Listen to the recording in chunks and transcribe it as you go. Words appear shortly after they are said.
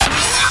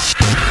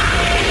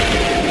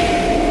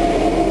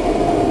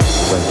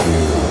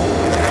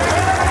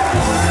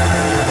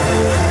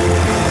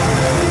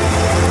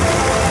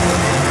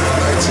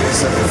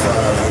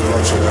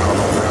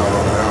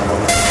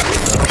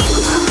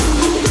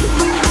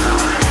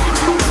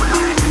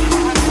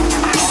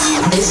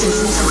This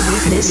is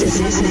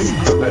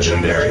the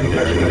legendary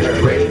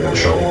radio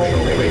show.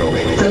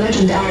 The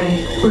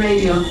legendary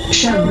radio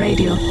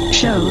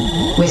show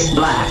with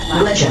Black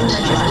Legend.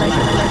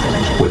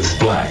 With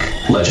Black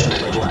Legend.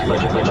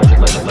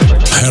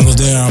 Hello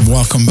there,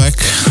 welcome back.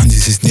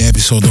 This is the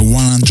episode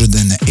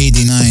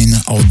 189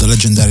 of the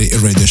legendary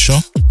radio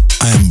show.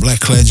 I am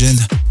Black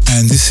Legend,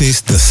 and this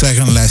is the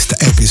second last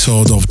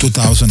episode of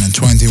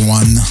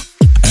 2021.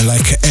 And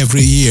like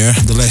every year,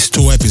 the last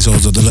two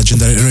episodes of the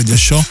legendary radio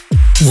show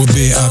will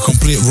be a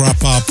complete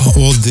wrap-up of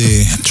all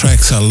the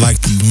tracks I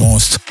liked the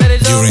most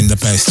during the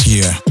past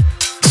year.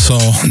 So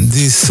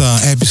this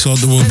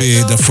episode will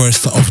be the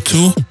first of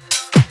two,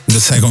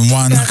 the second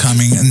one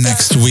coming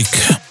next week.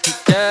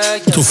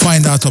 To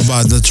find out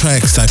about the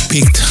tracks I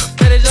picked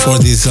for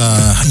this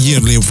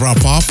yearly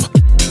wrap-up,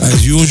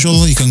 as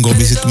usual, you can go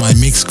visit my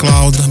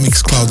Mixcloud,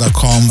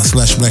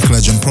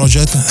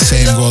 mixcloud.com/blacklegendproject.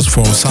 Same goes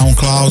for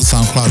SoundCloud,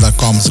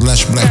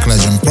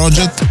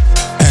 soundcloud.com/blacklegendproject,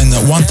 and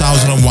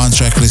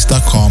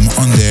 1001tracklist.com.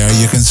 On there,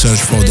 you can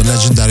search for the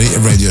legendary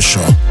radio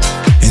show.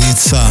 And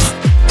it's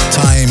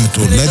time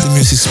to let the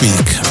music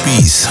speak.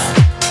 Peace.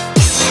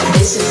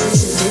 This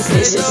is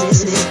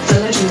the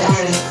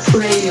legendary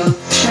radio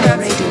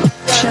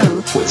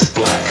show with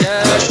Black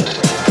Legend.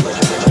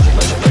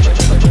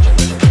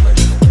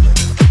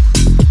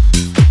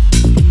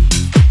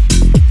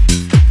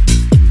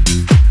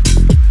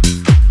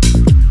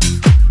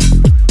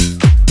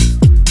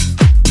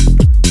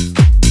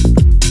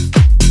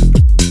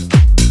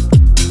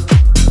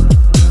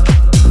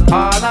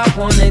 All I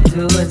wanna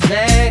do is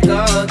let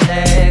go.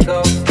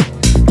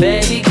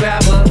 Baby,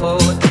 grab a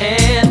hold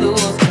and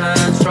lose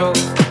control.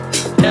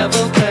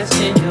 Never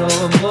question your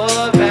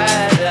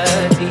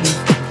morality.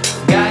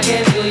 God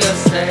gave you your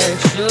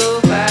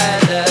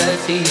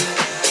sexuality.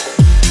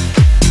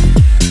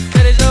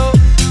 Let it go.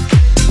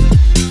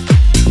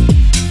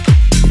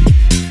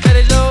 Let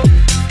it go.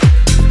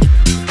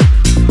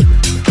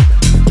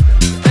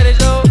 Let it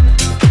go.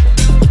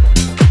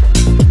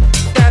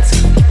 That's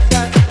yeah.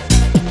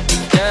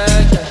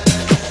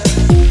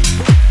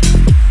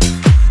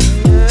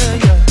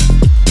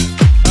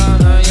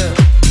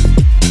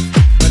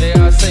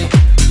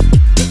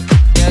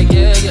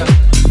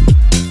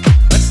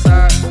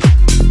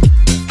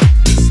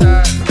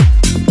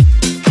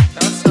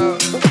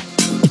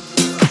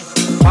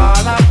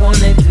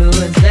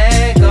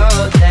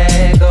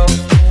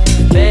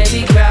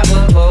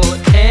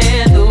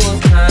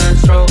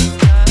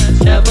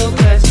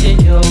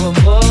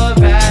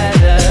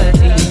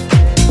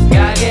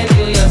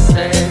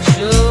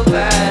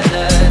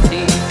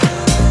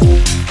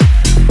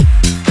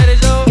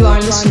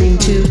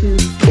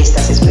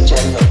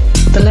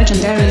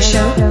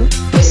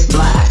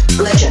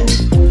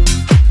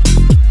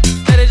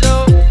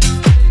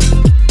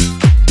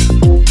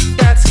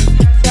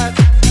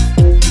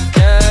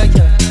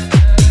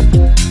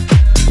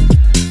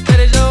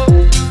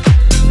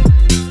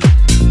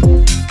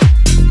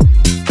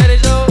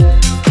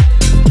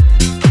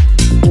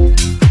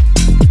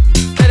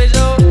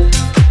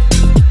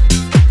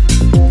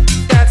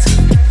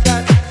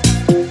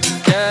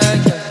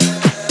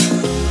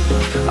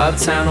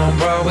 Uptown on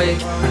Broadway,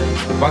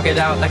 walk it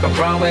out like a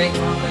Broadway.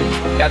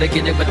 Gotta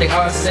get it what they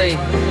all say.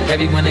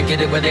 Everyone to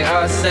get it what they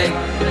all say.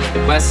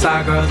 West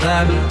side girls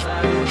love me,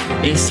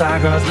 east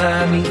side girls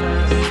love me,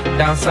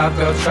 down south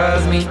girls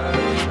trust me.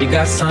 You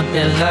got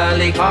something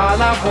lovely.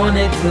 All I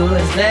wanna do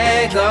is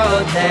let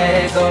go.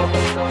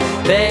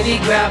 Baby,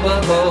 grab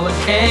a hold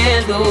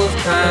and lose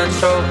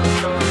control.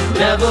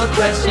 Never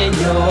question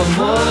your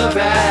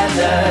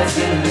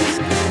morality.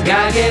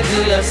 God gave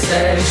you your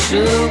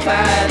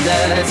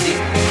sexuality.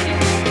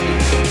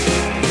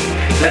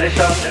 Let it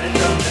show.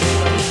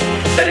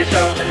 Let it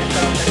show.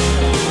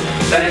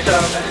 Let it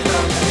show.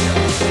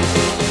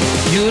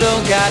 You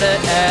don't gotta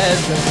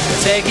ask,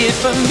 take it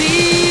from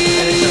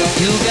me.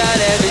 You got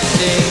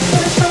everything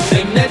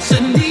that you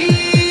need.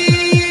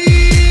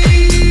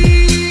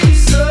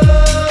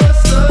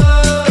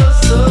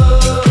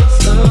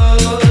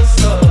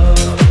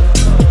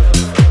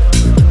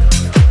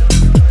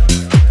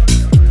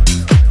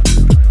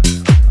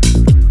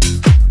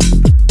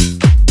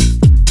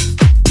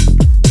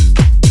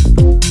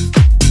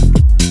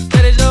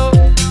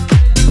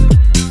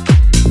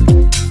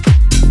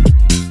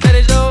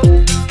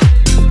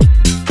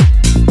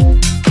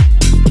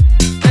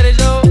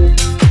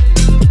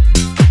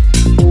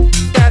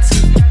 That's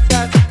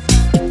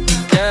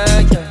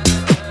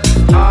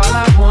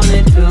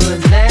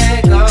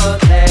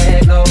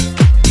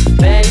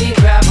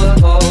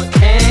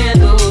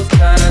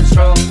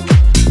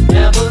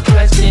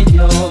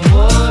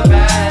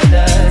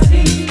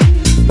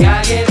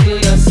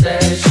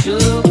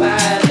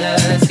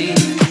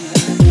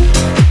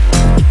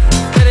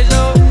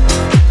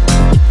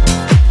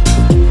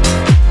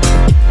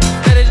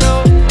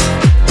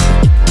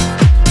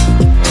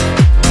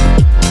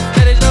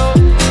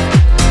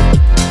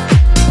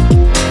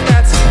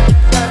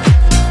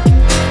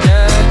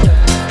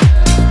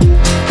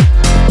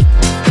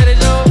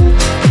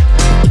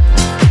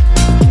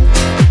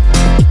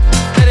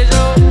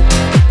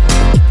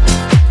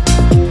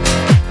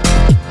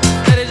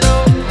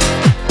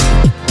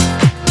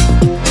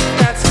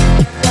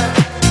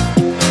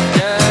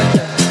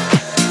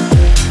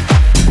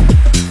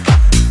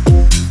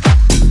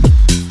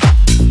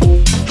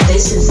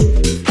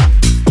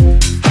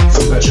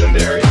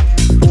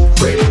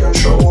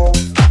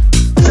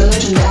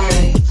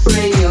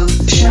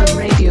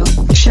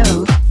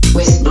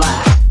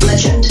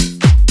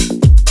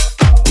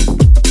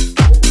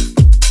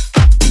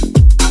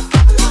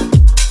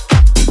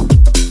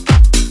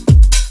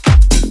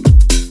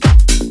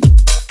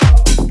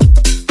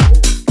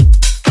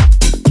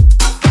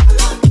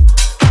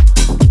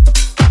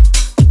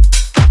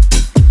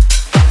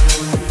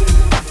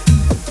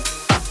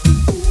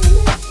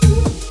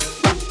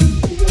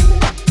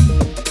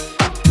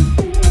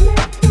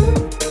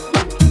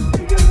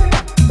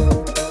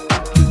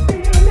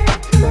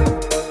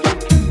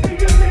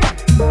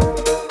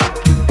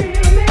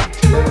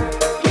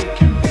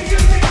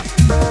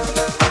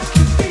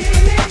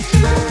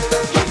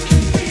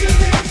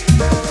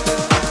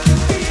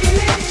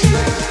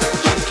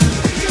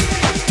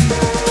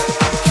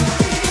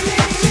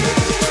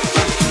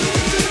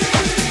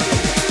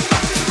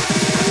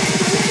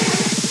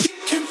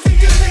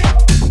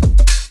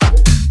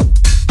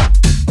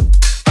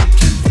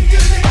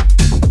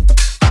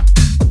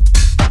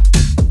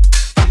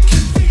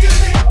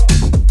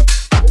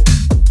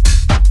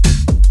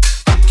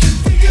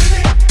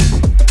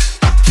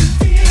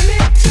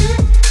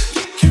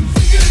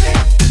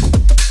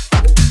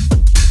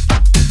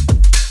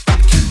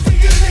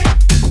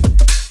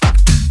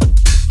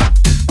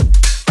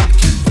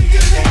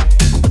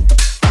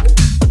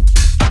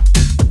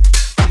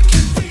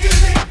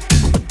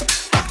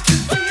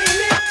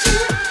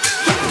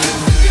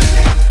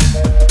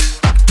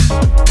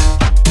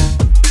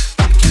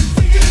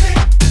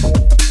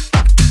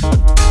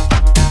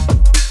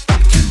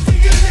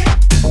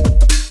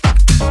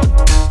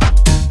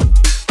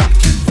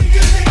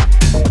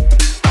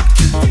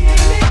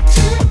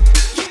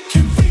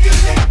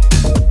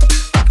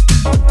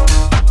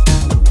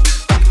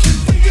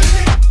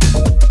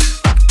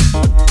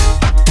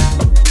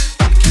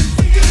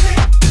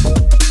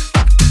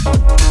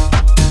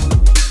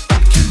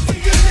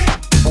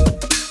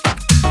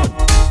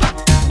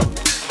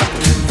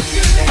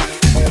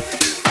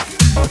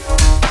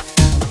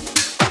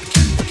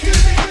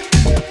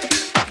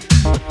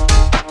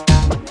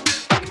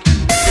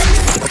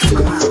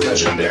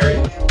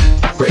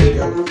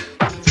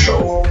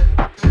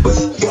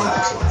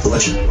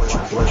Legend.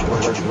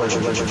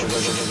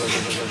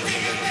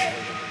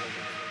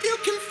 You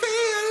can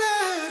feel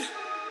it.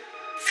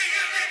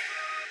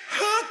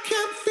 I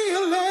can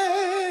feel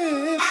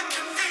it.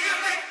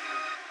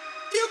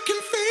 You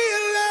can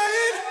feel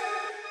it.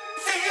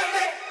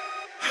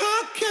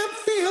 I can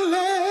feel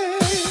it.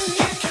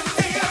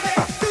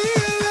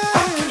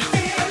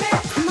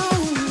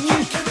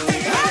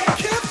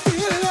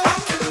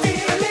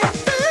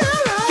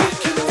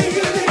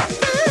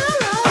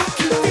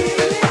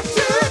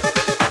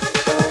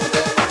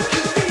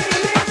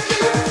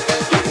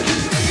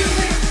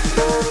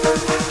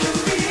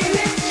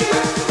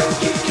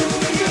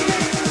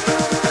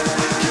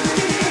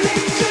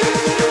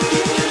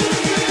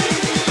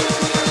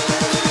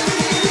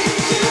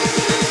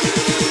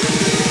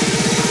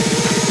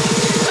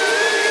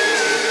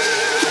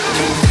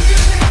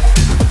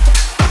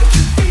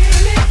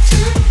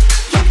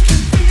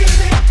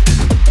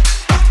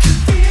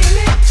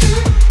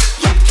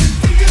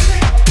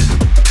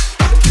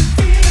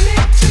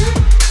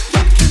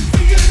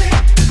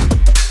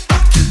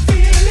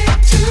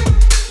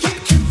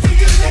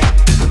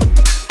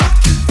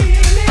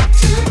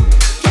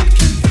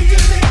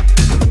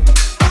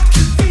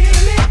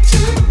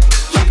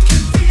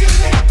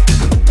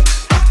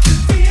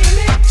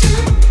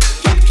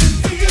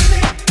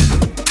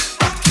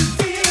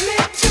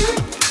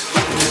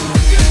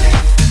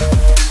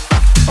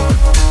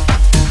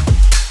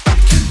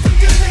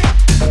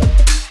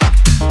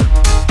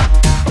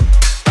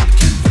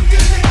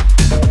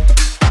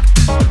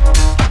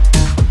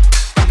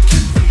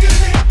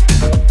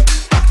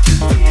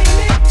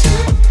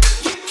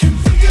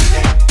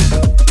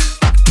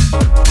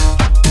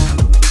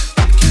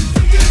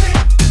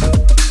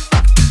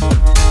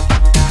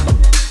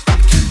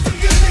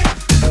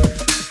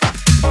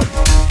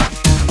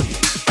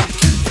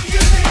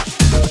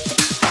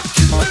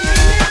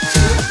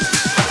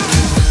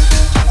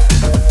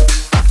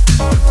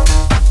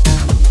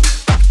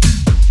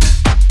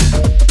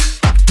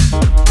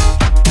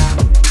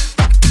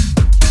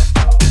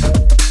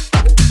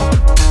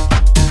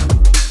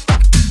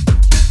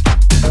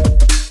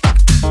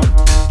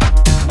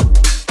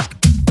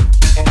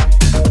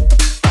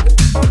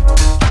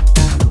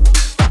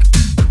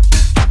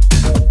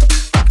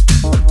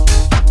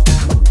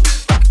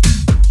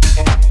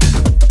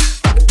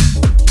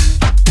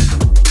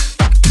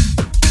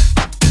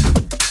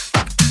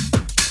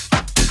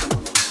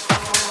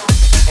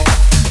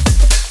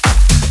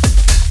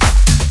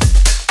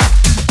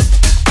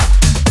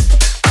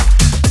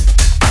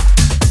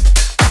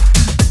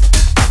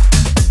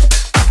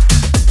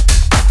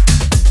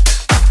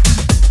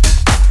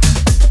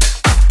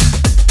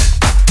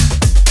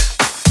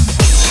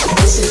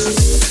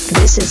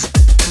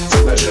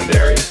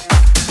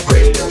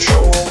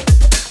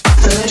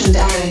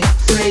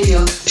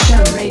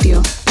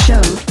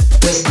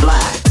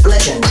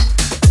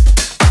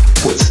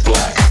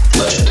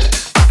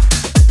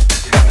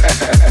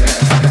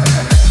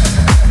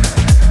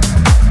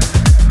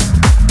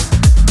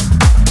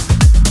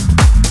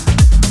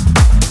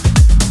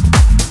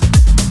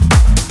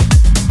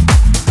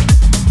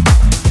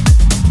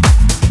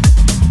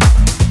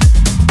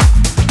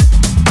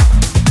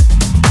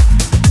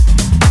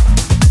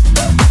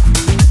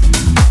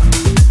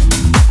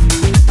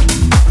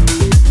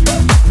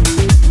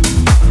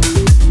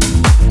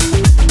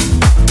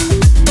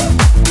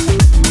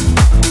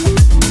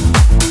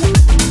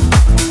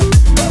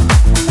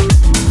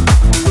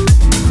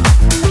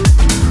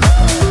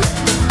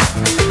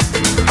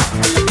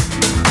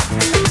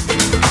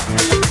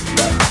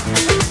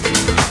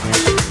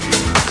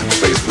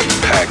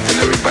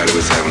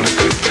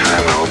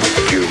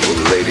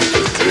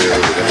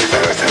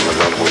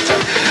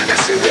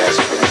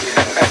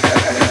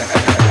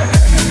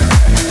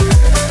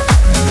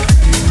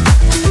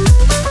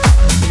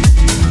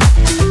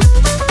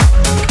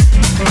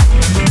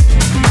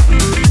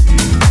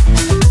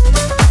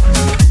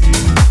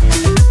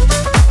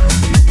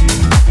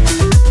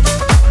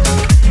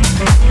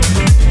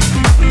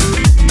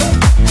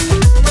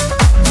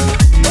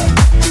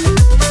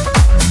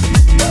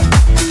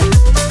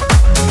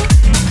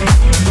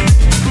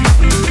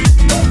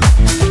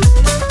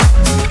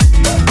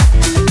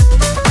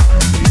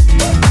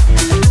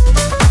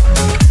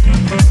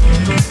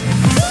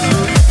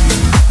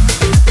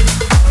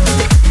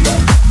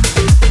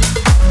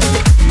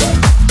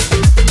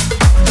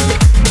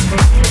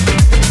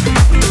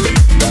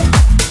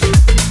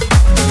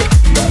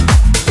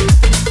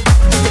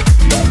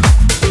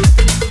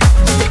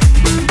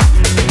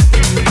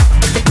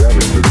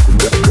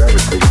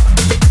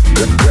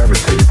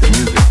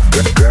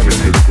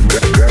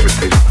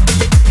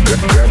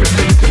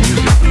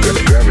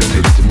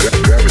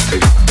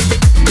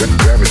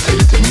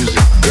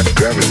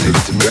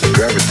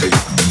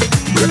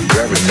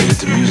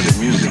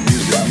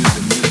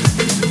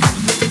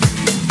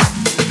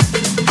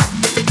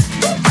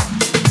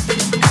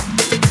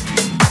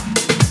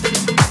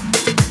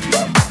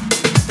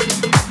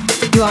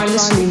 You are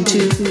listening to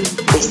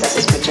Estás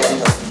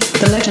escuchando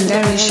The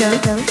Legendary Show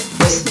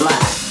with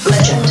Black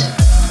Legend.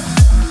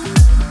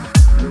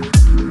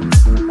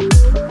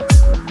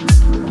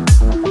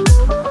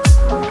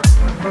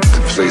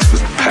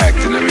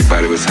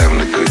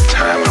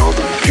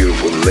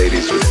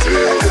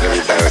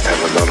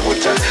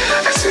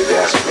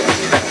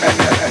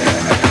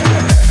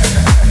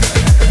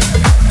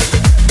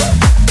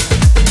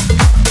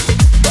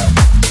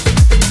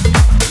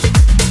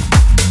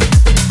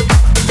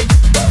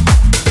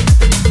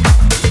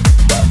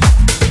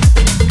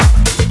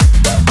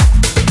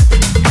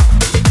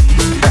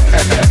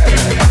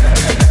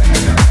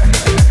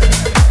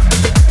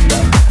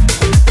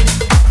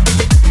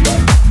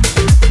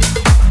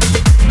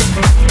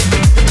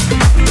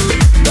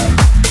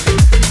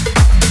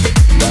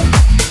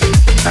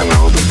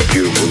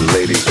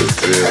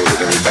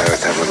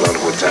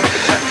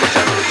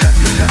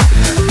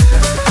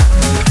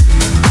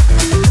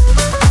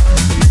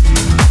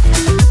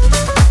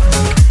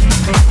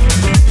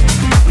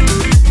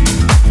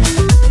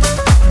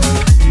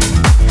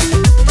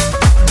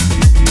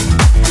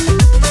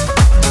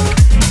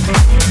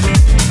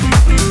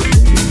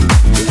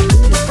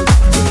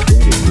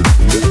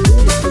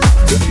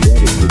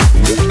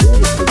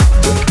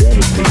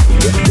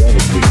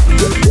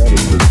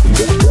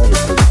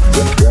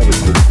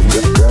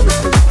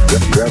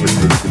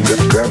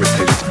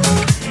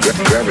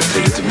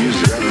 gravitated to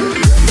music.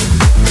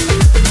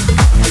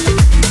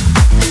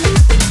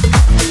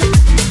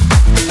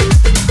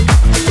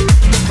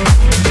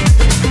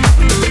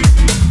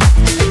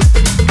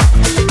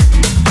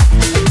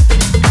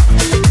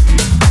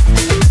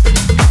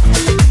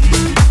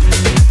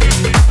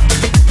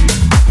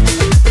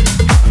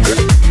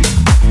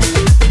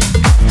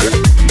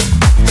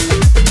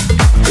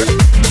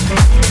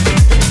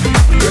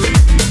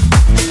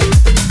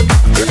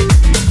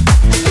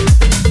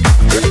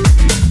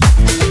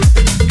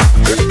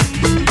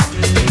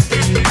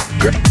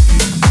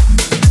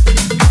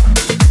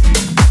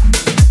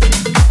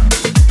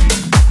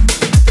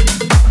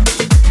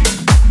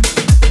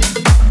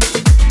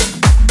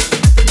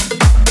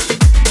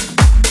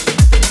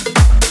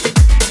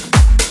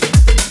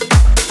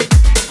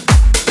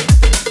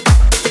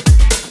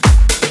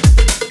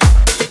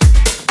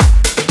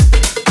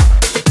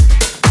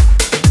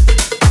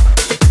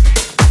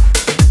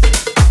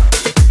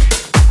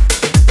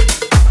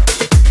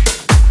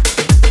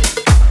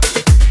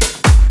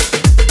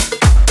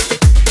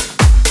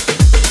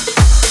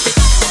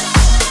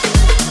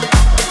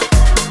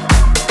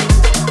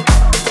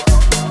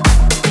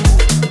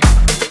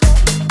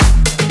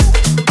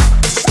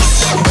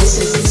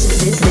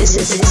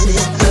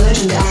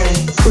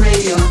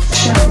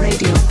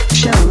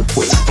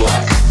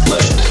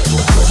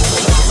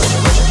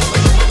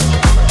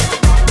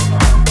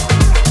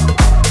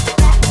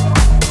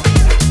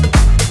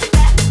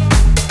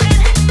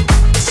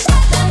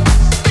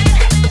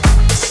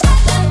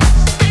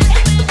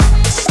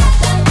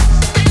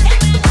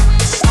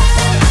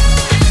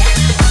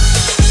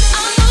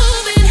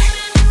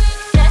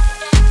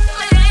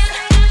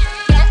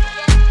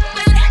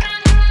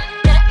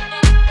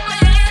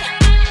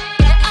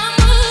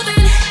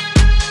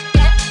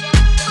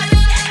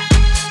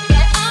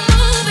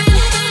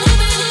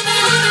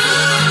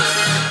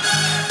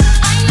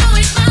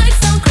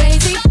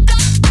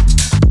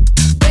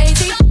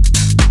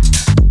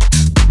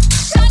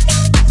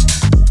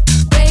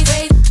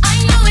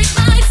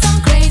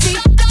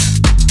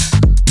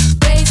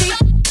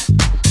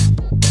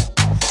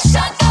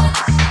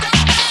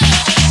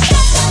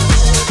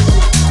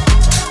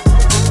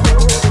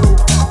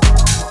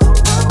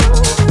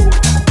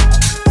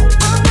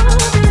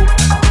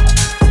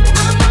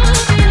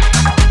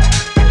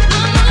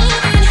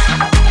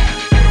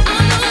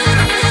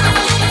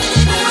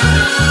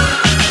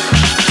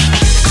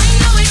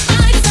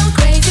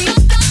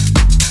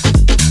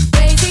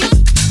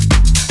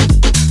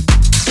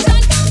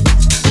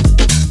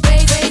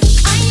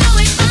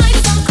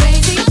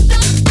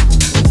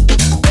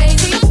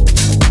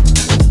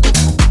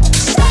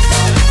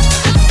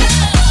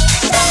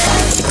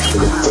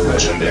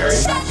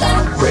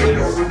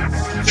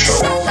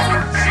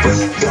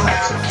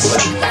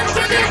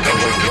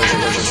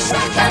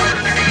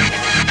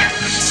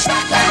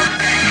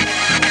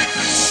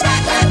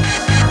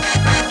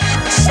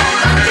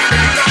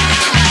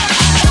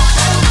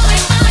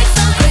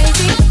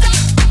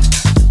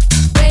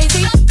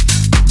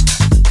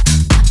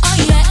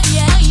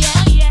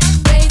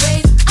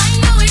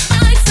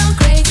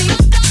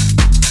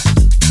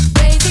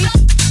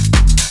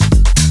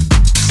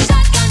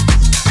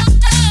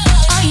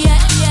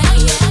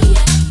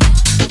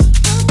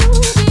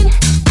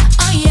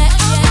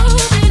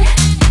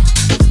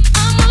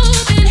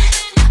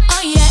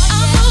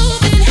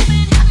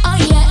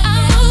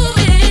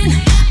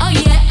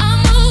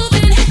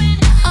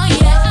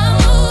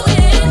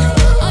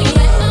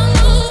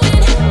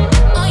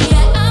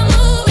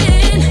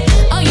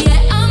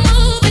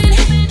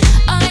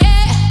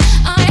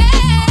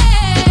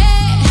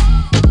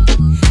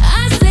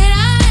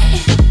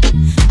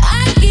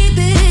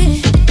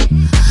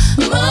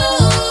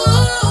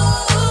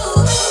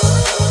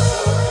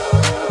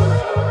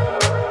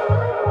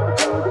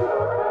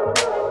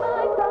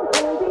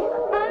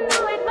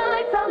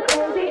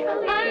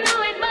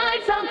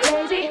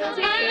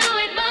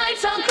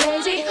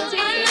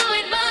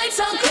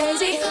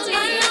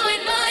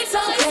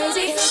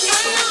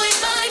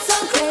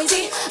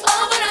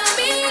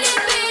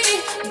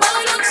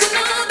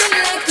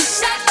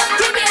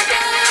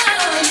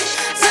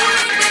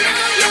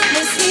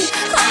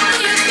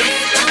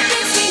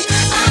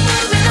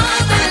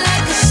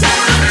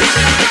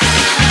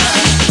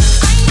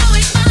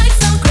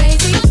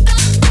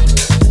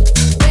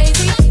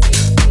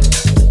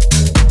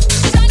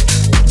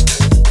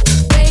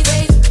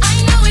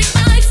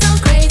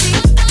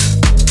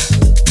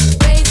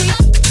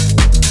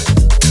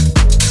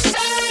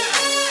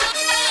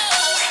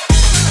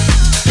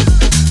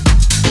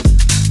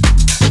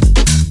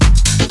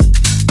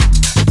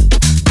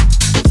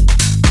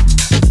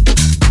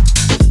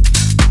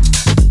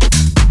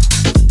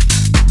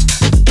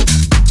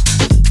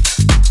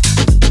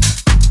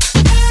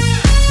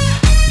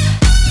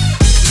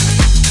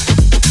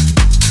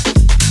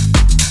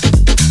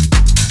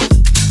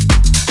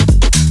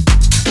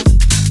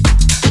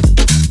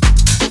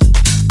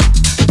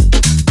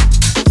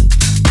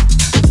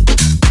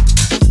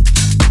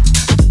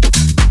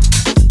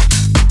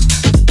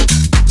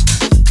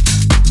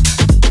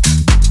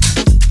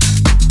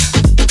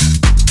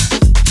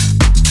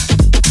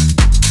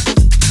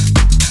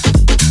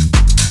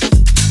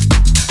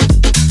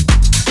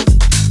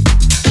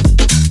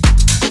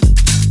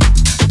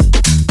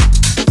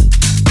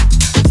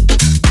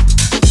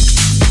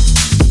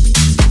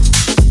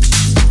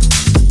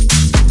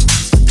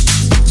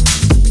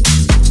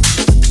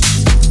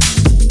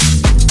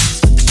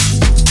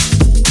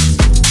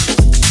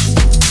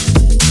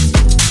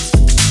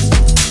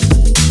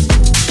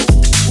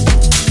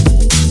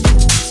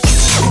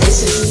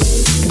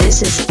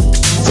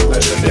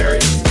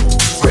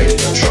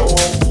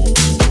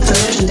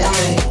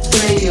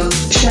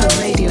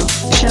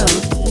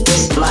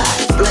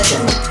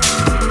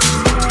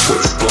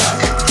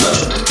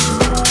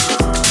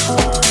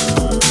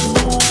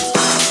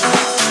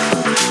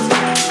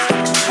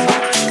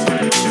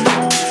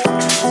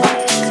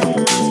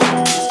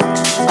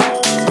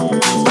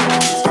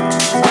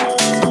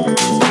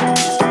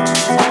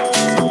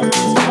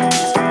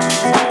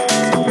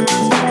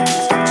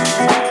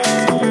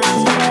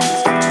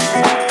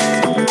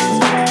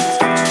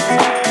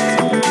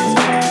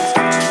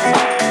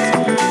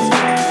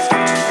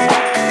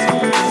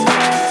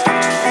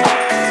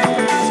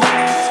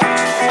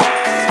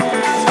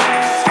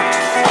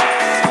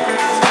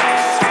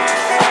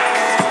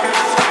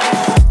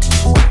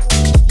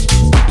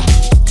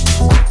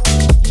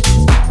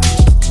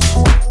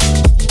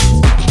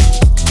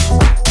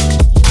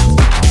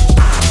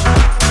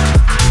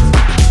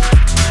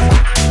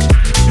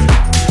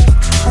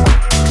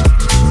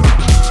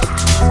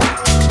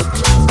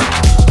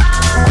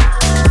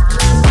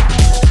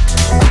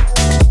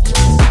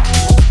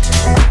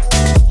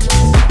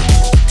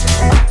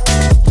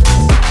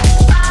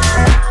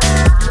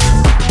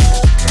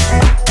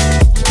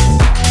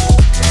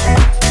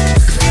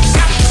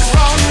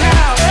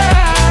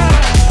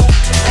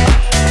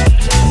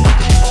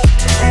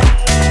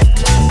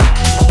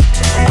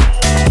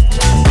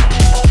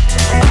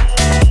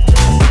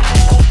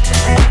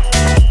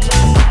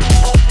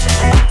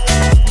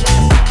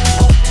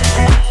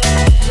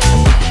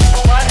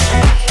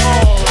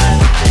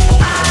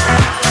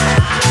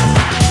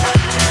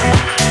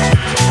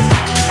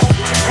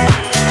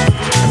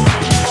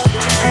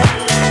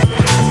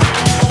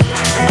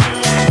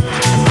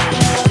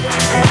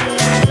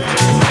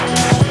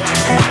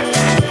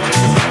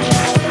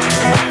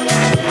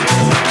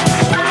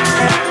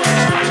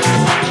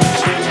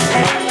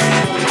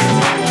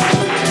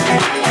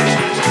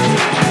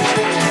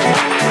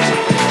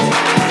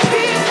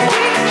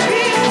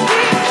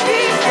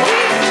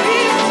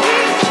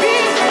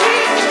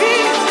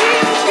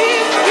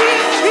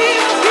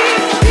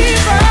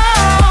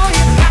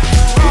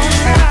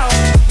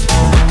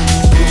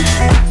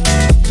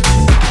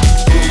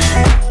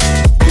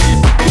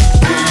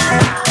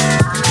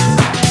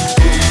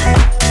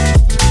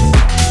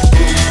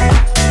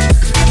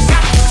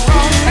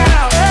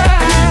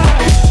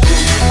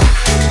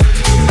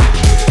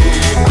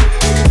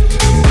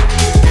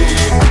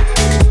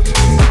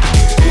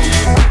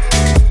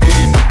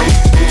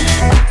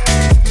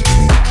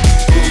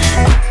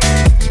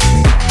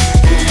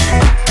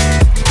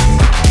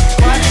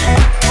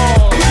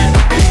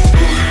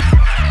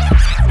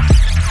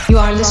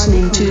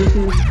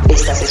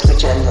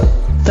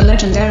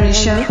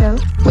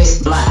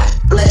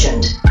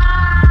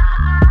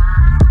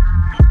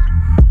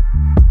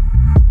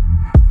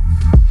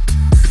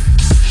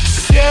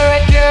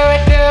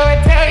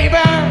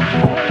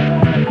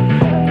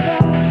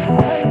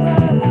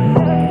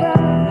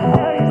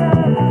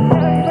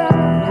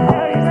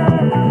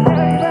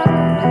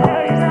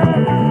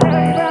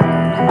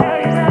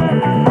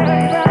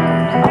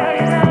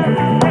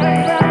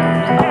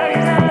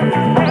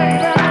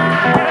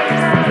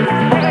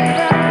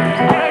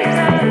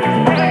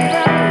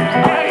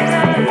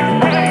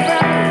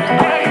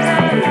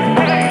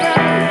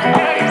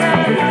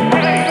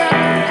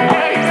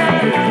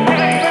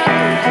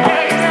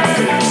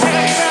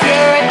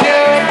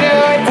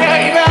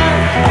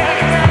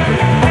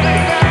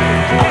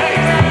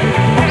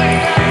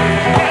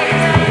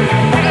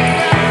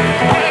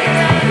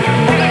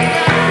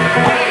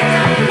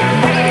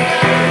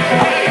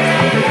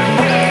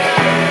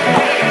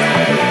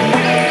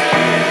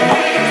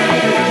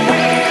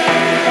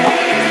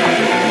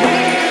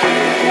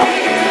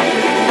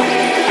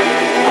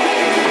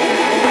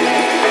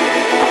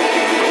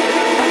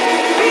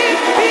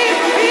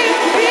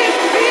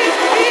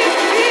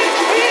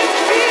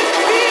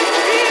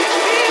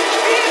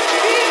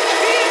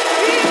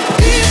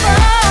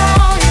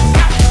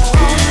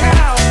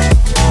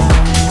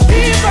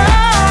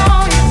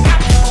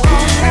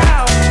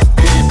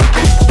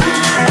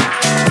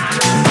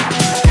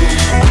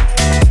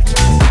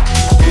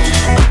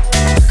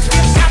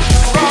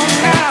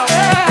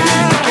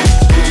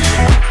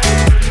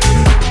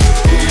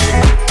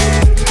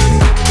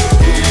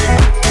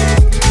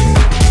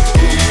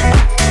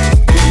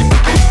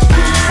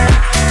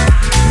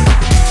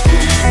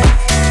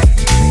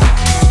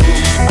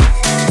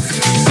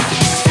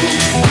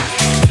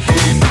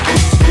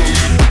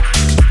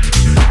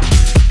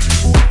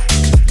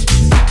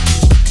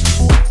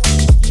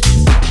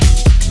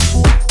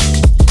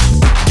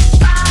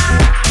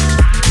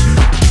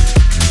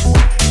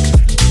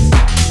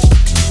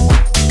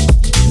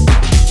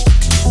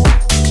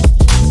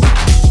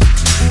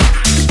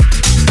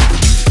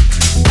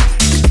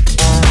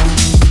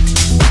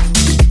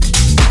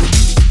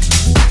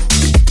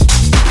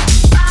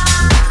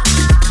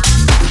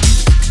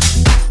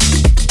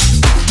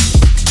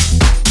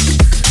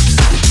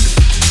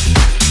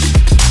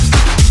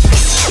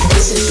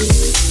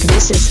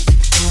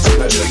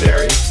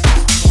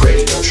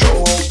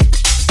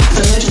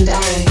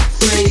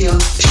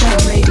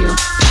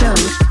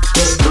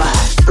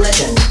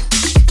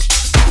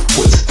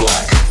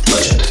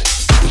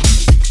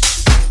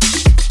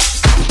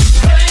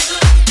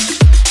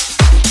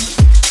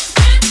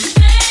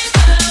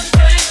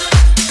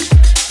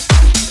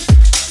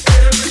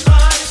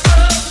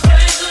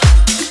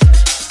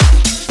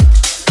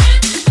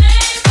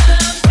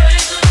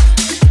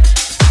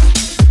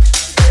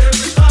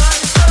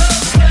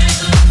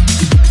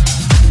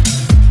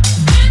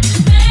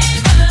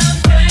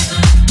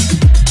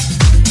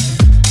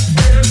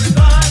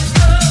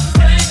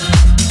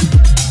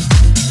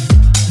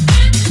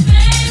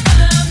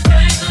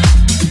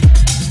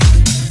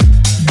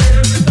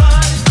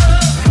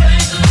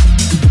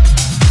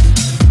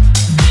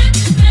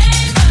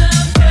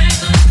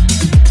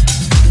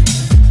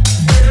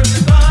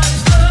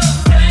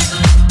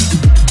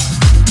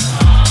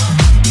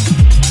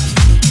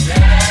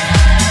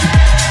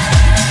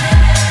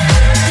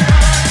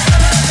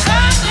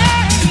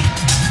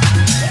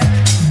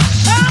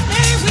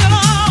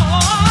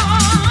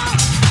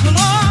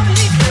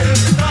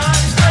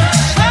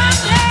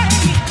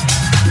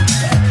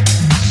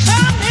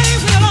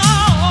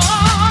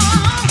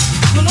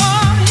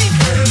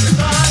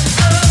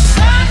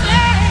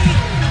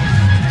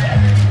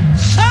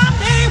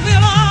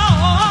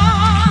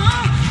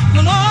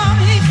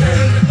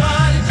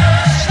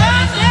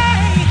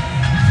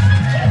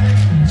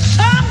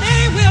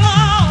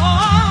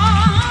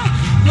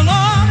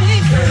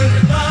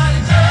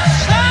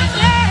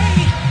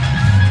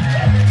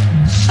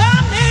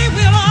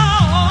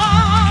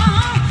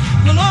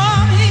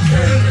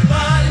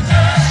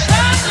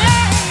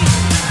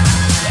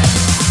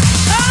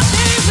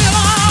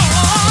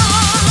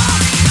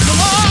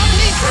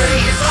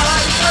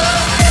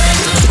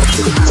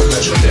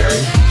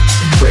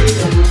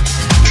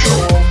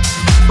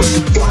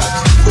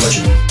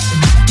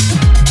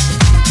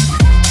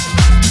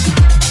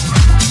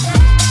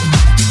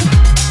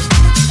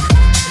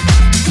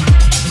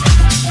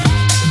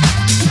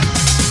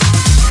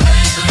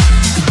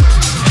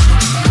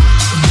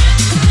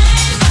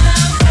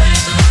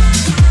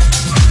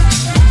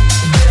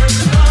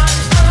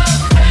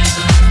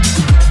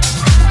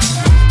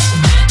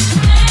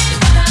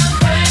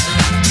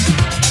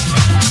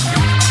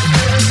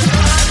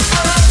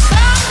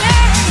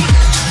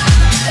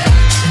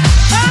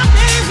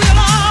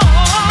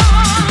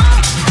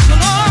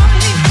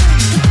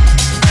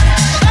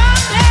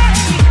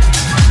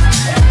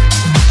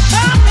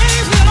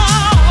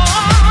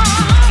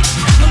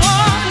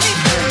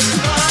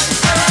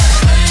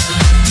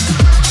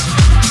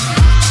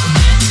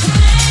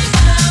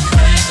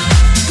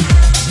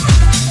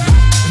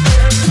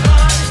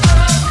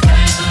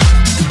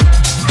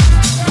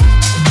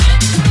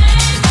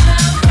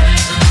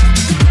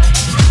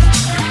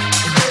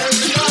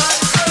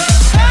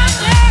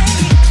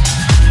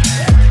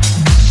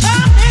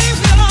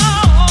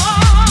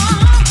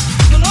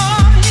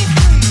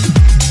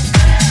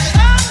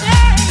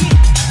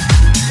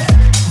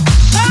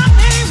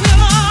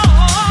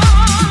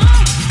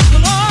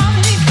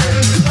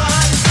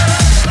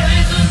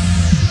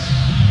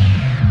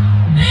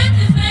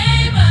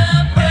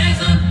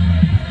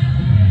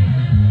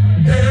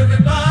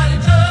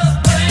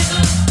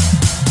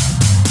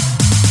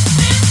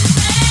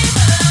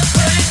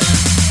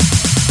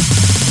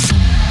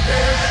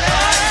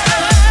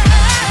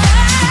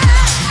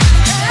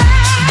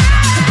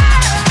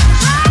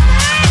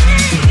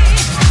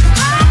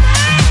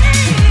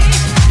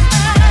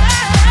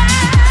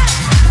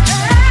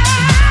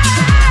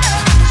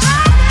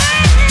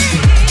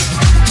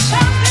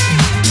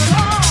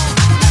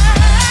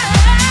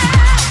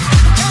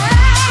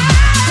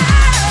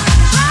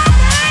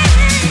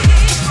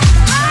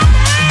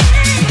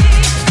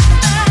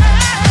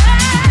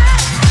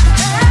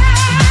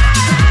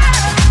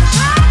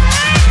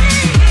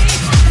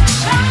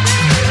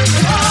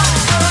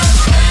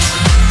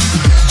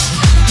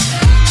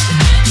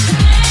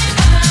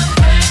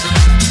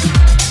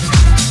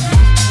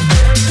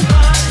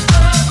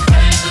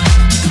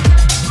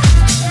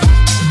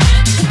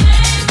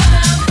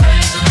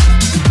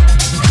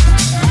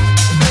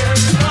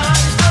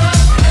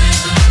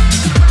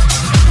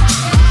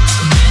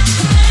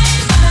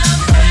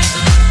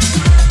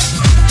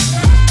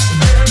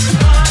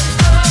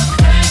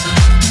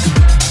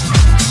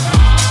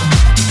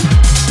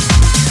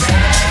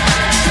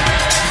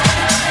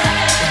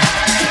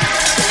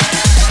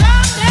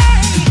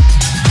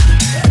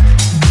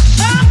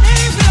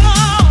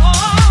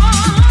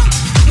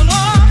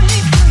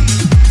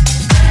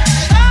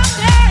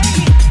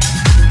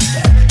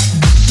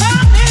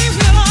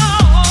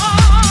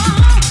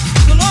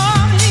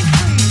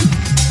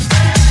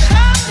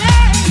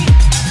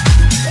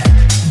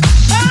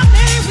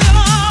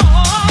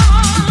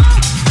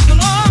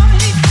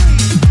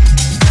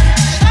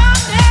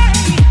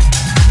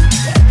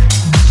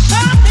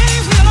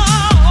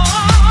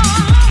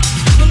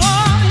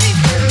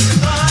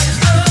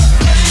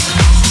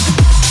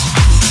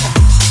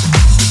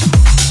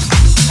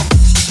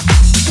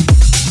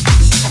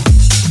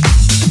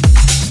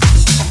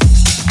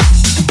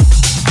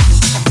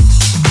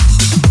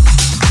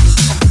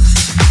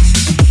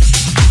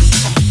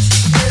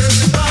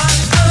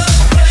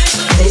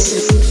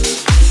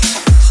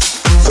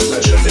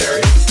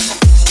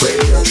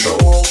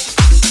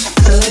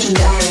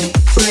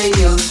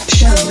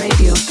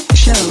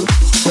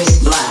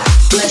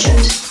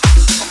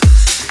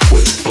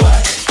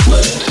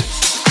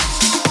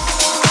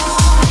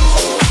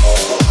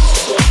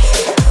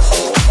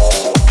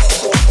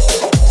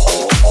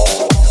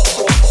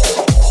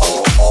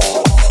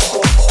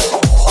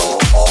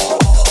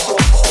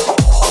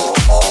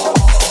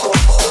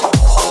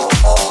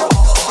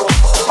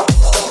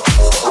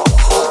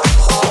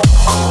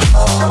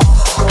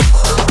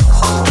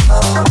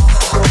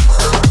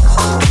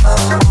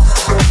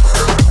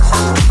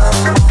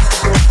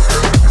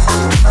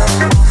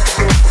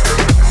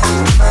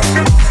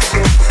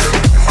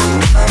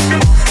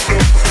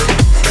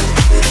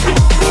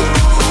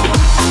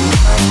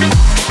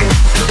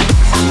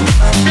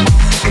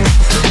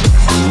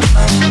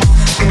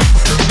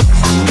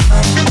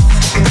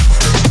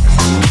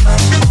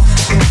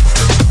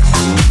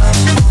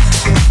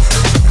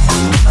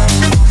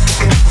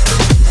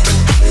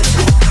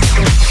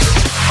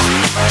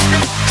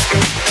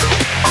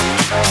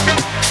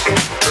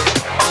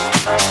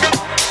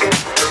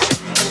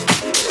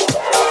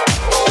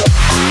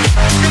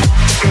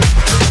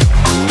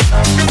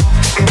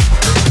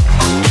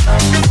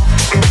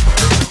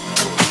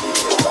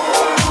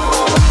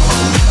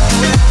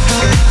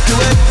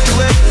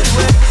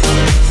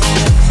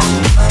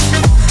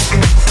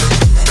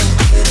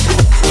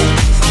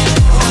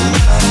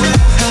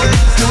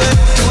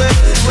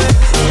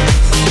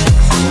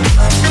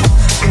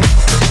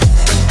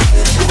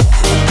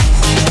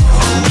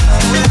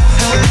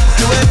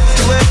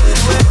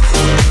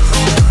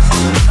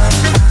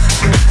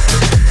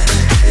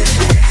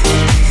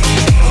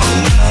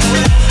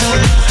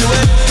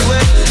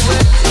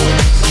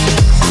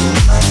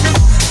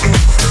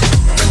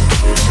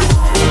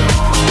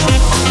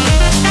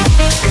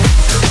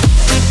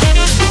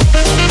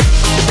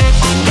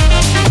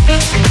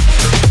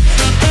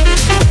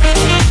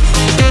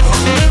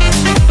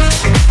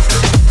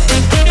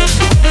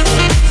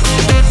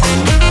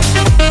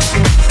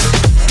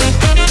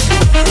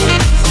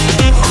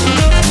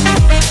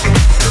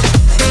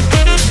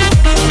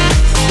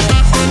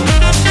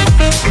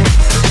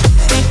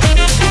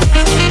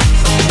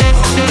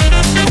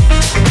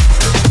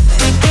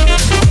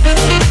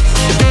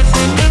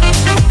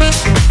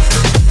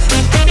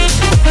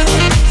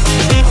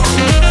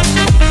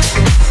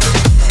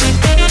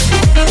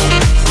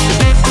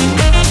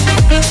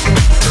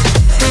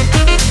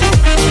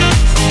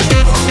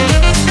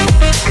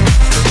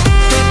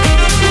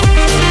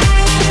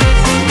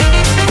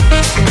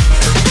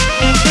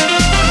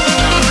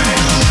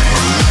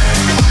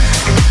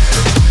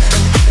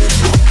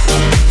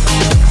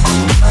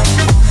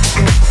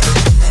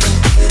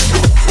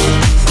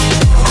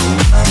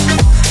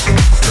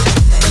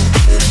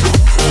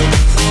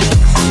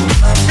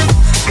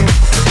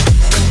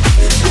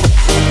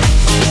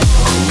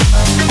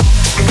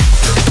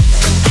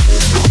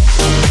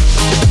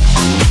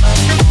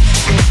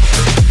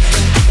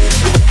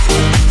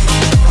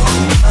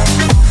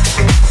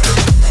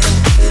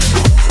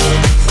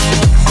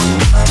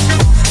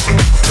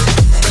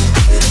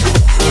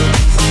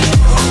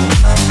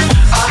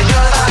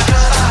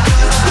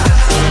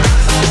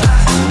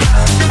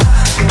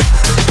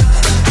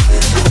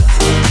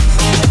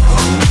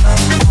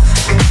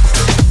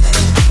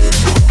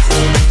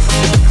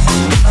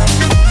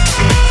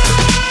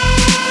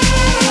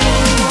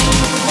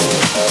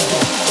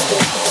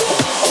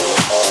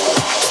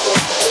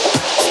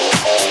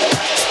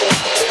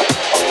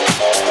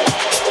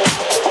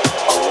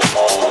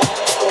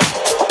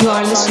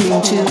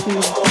 listening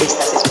to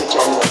Estás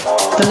escuchando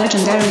The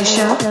Legendary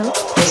Show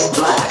with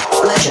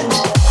Black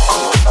Legend.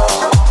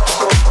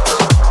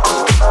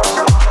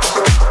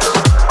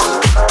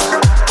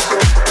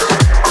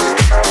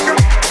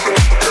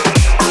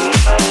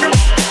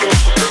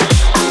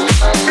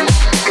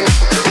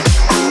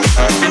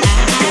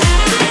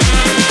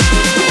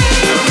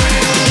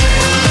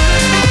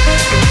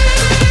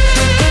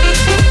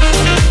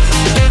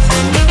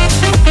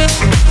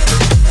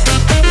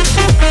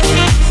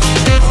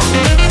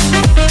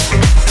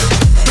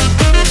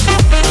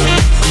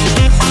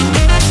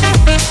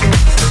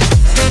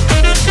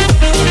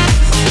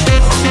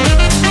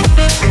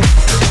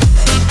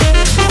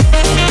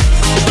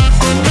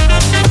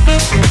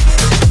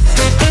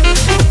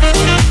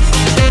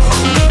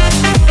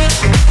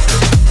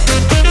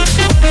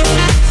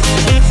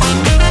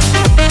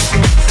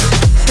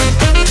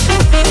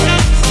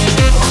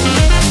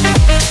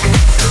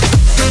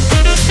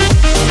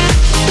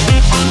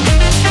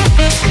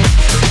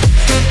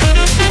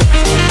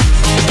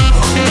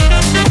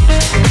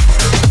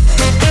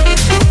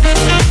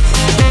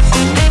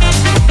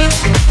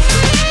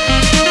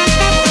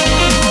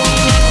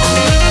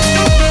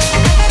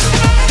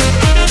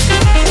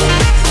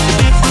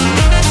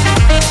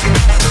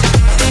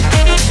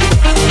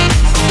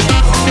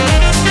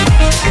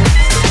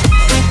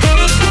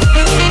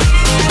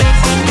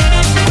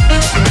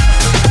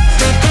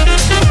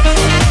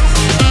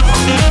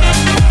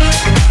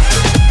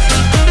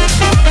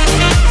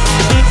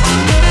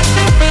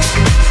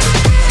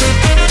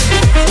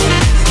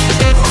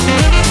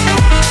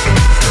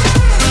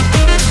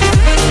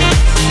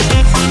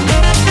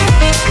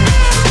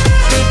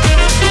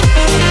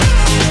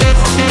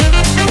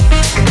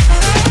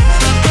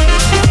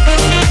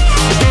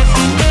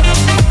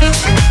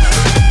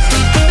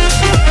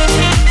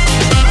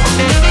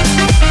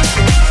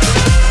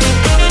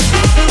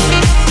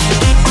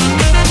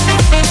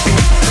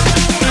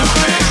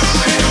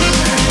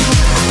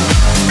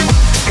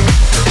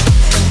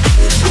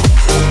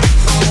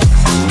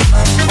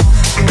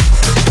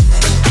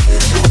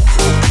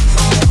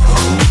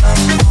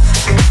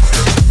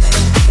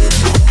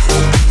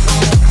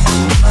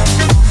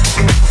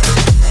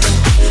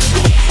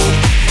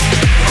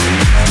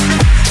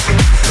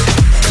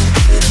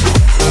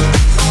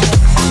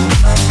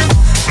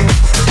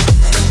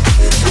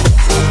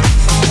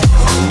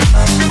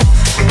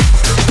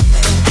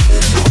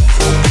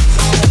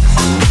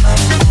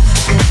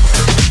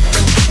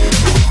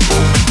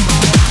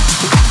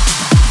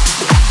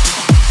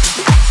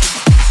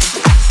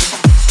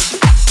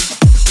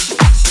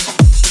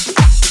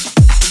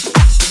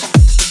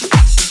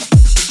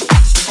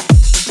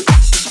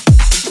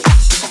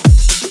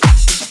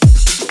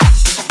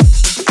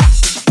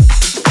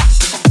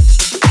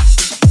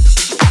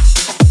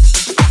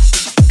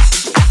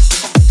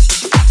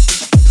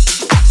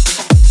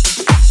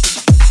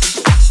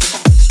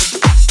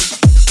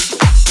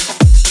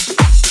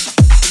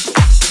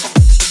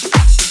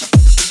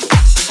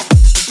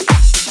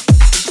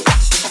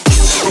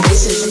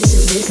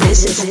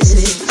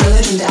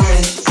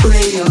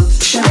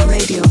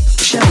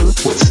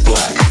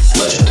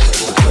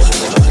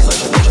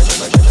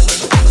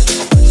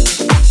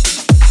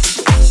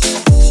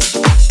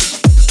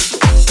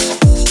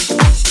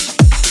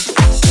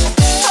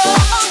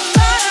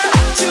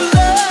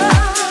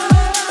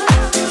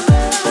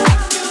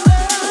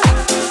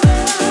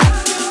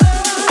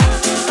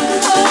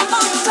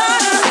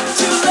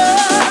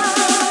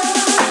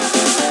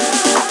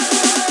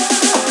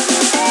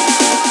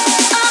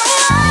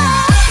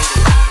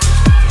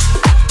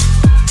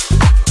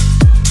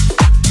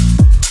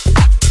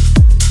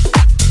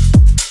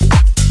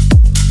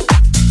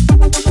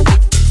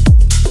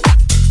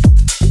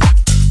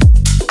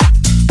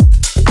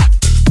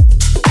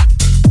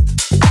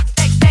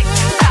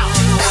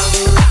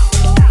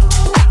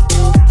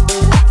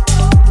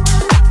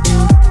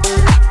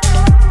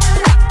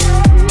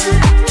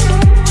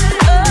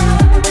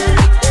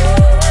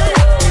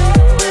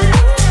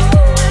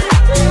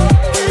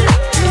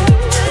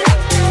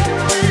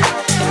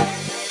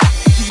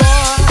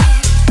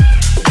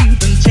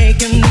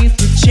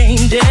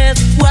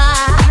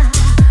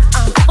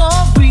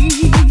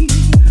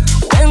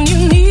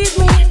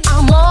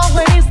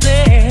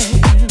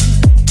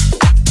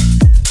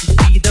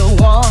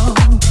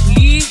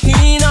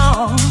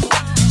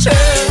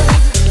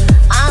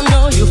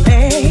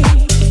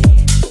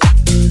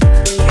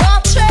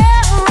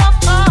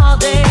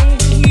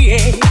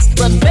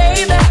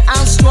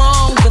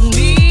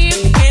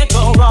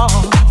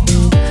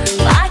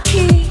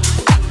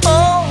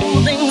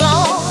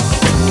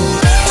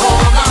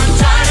 Hold on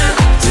tighter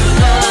to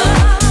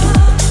love.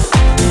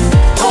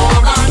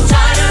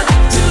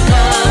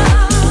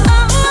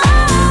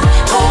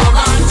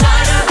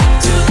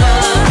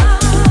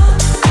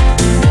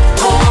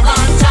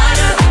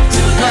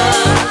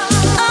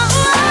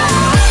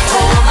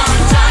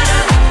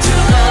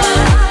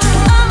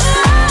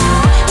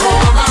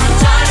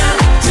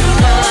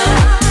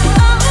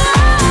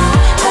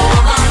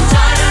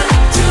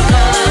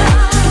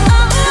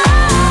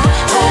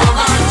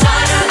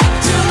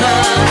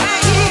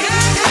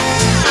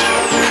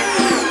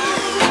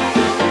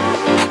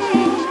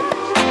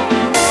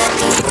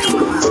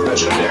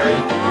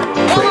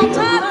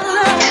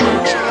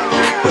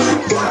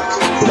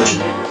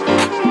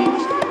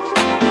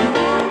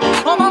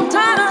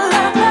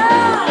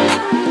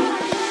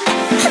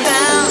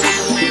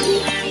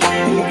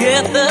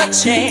 a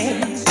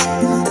chance.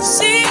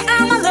 See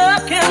how my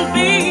love can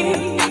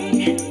be.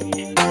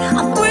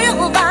 I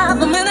thrill by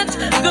the minute,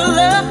 good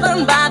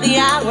love by the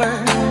hour.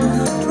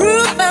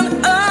 Truth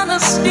and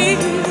honesty,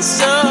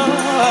 so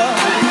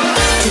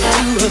the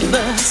two of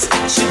us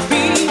should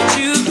be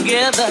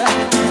together,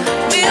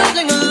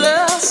 building a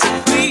love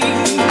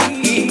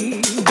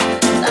supreme.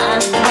 I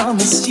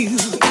promise you,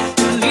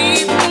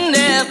 leave me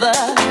never,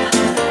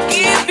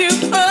 give you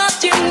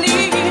what you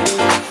need.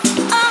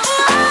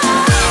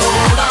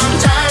 Hold on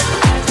tight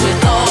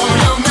with all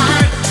your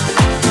might.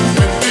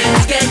 When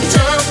things get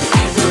tough,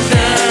 we will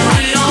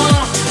carry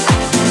on.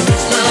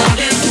 This love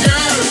is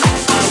love,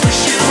 I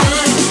wish you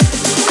would.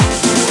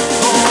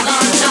 Hold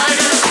on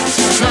tighter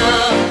to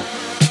love.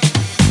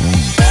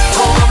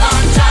 Hold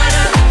on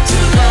tighter to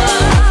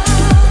love.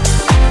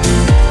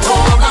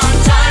 Hold on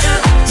tighter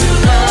to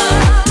love.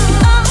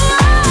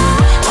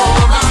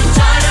 Hold on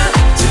tighter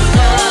to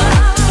love.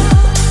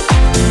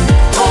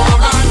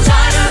 Hold on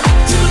tighter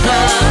to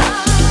love.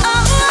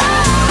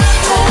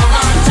 Hold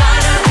on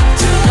tighter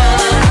to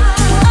love.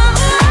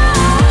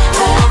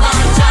 Hold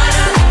on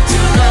tighter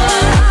to love. Hold on tighter to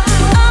love.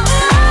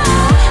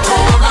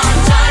 Hold on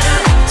tighter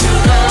to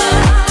love.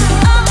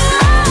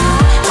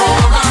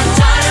 Hold on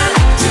tighter,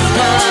 love.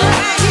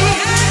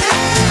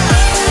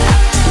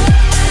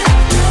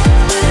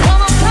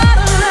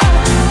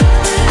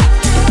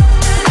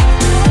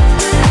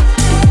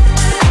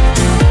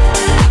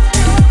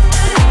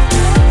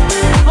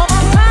 Hold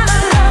on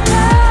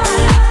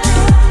tighter,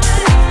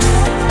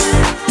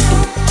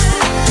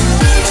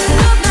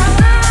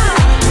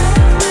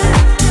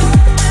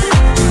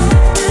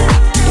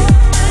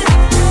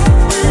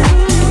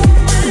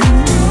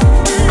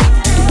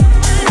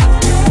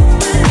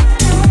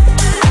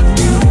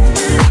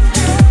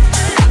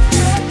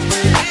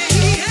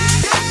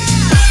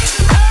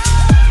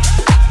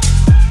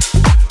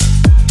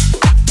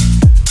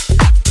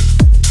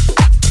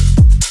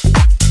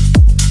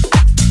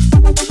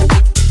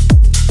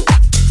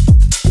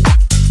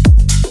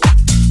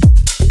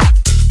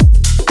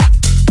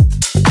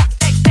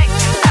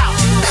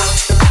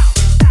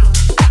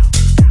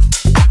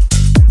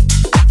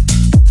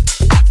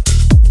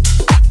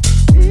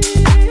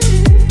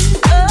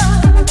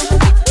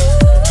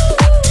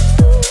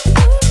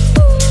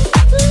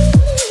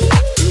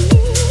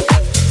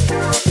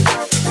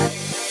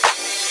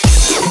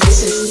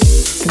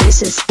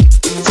 This is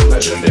The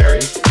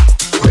legendary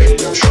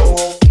radio show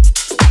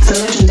the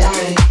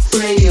legendary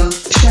radio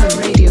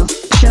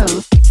show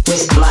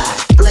with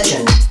Black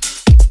Legend.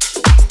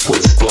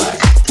 with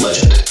Black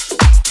Legend.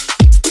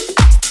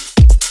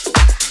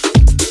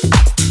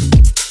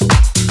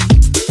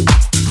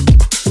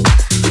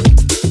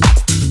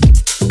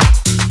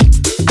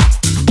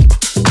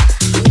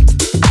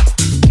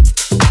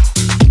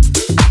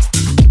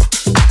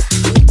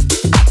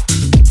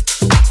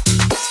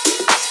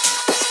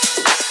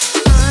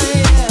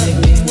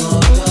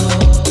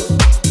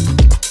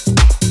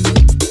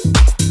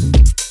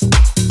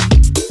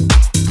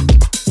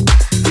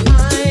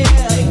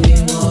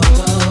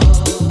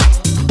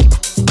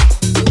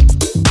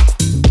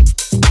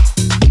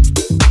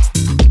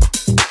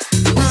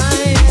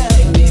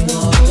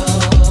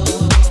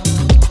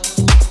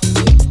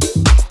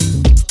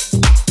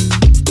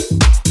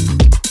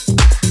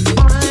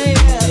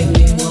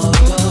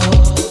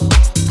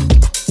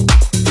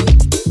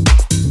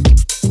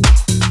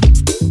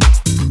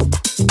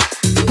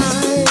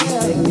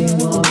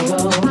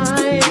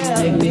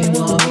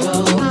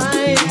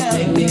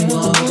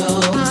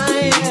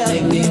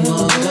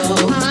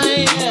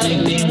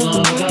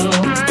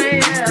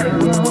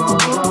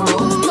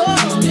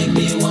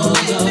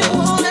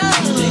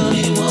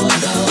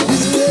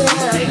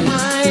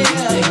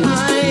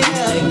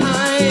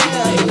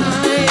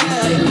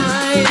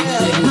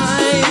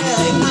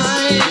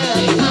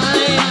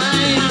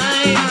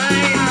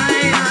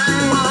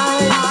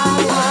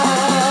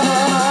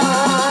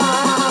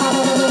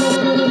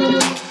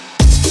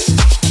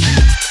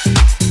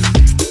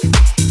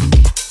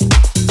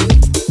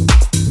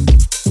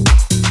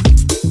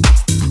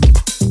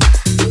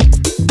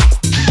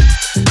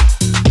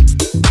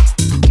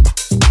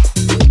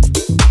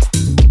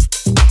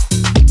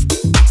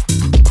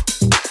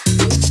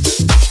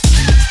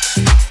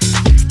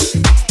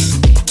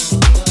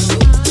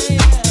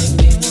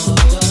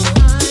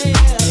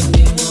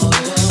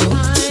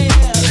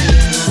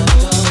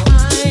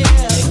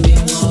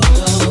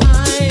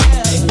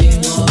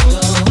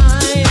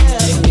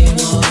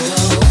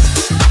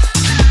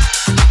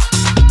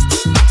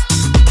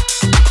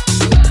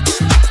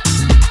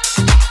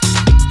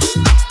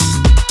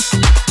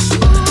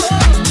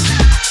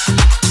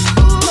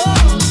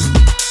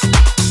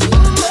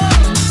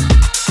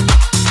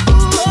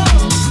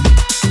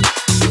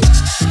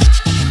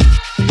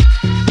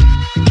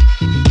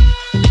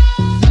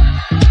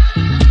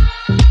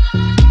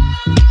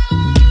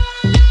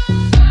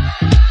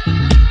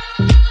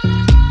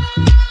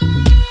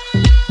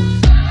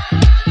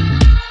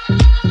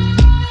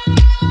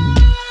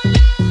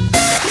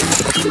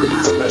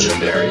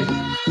 legendary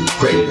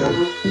radio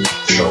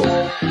show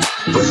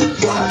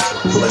with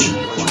Black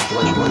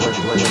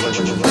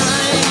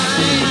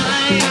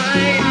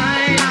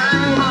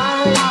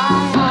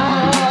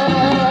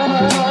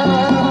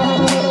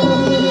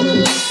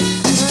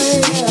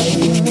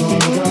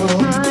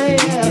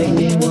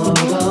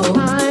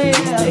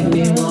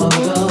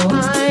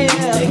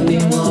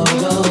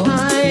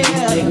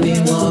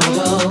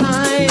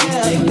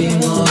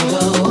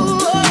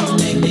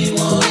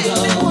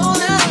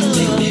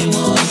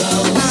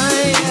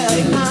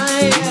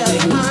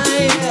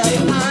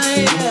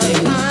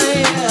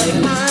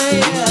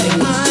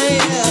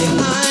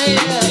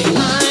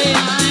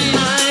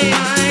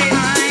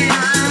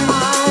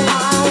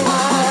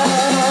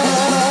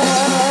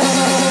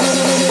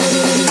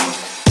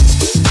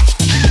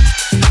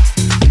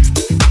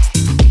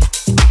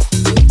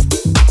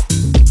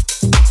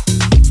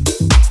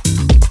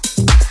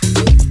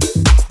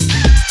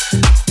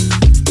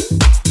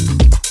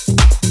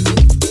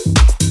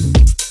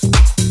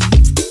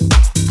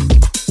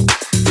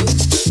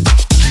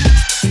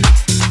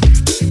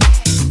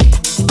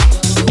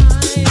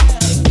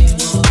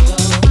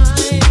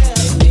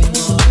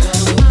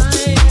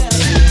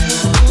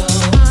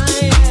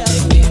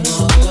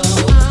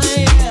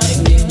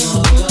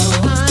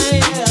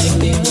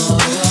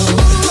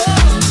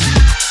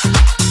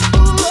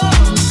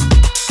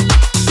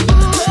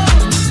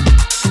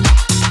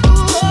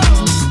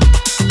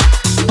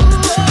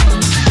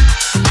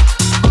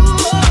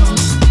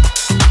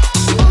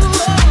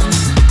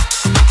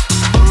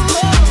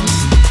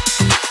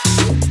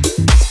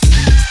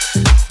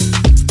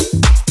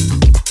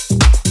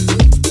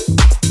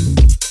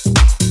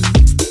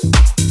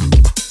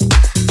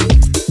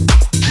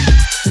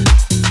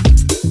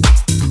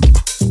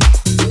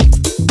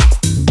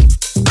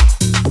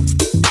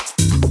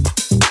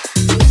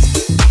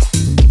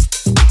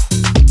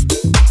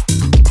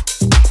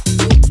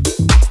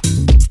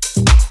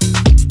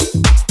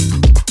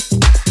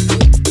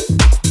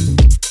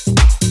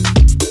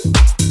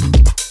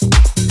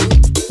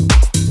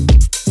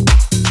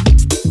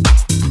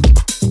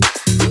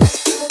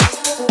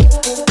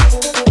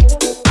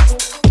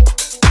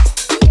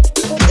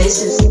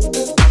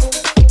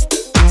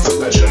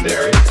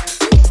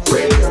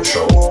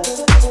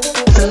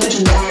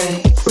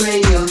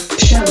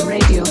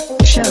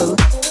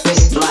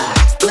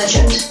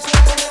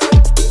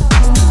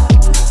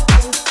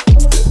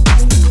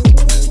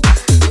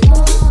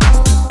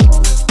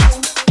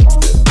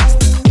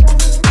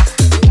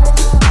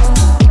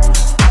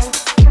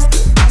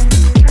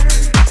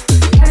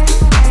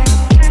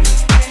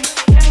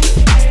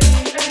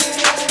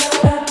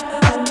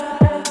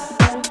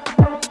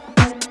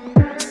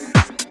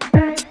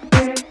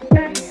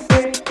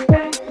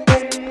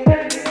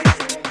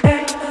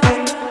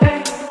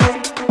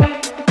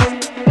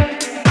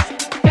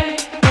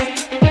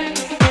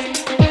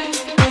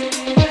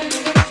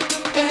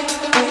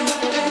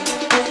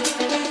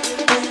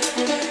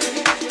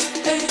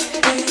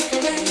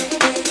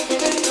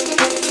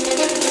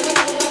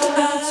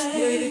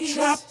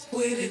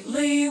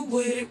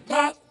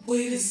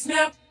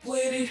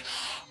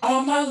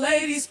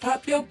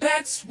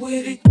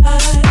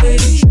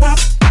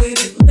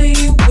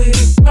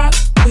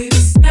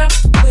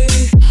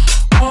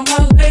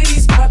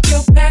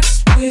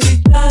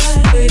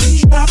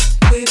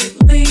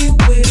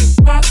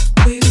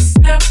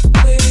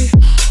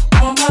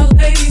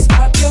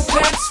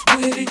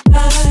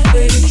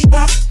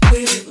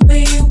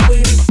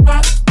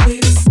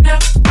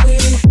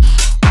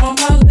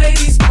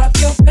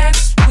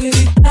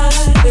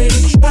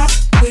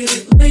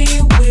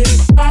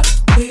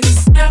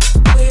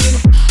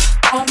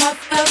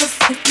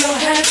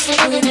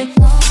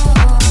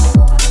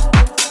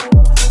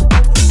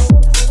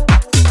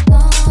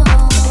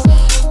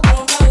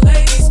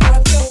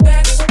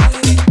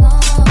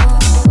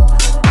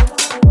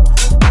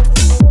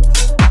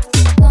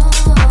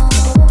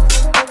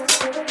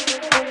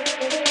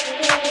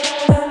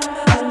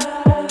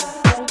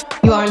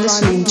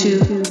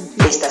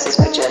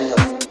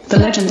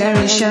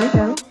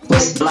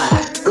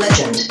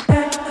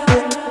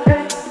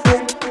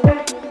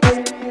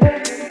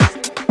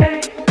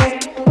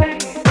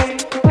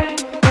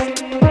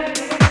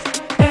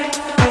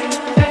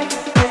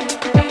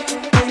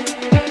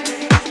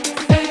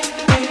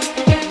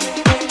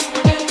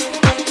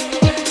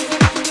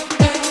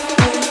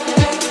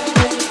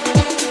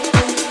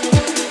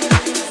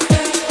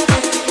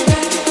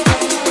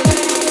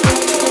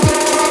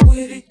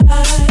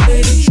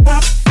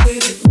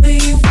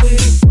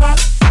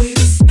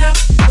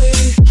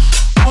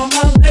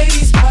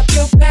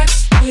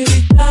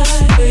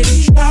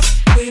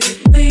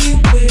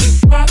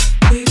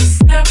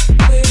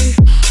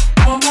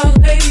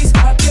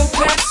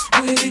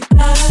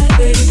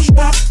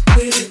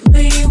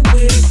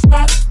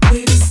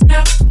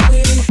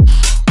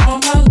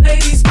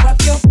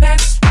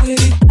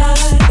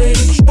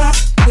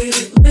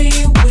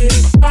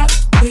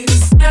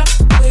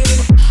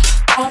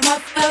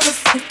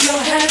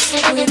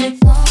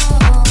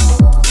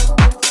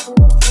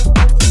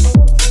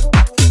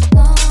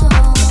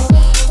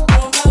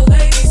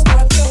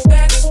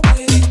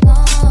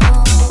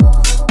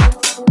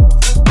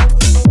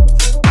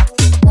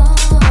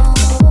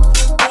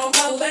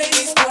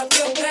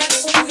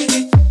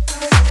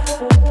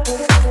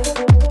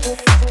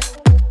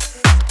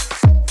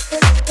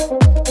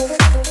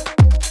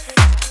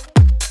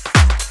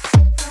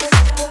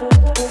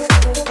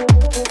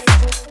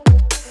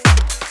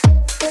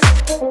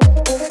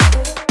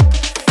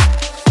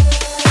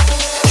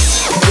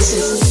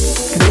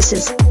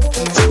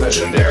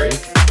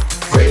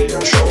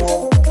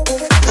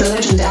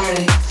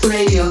legendary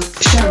radio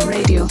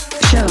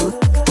show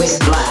with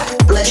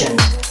Black Legend.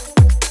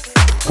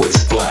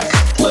 With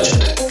Black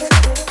Legend.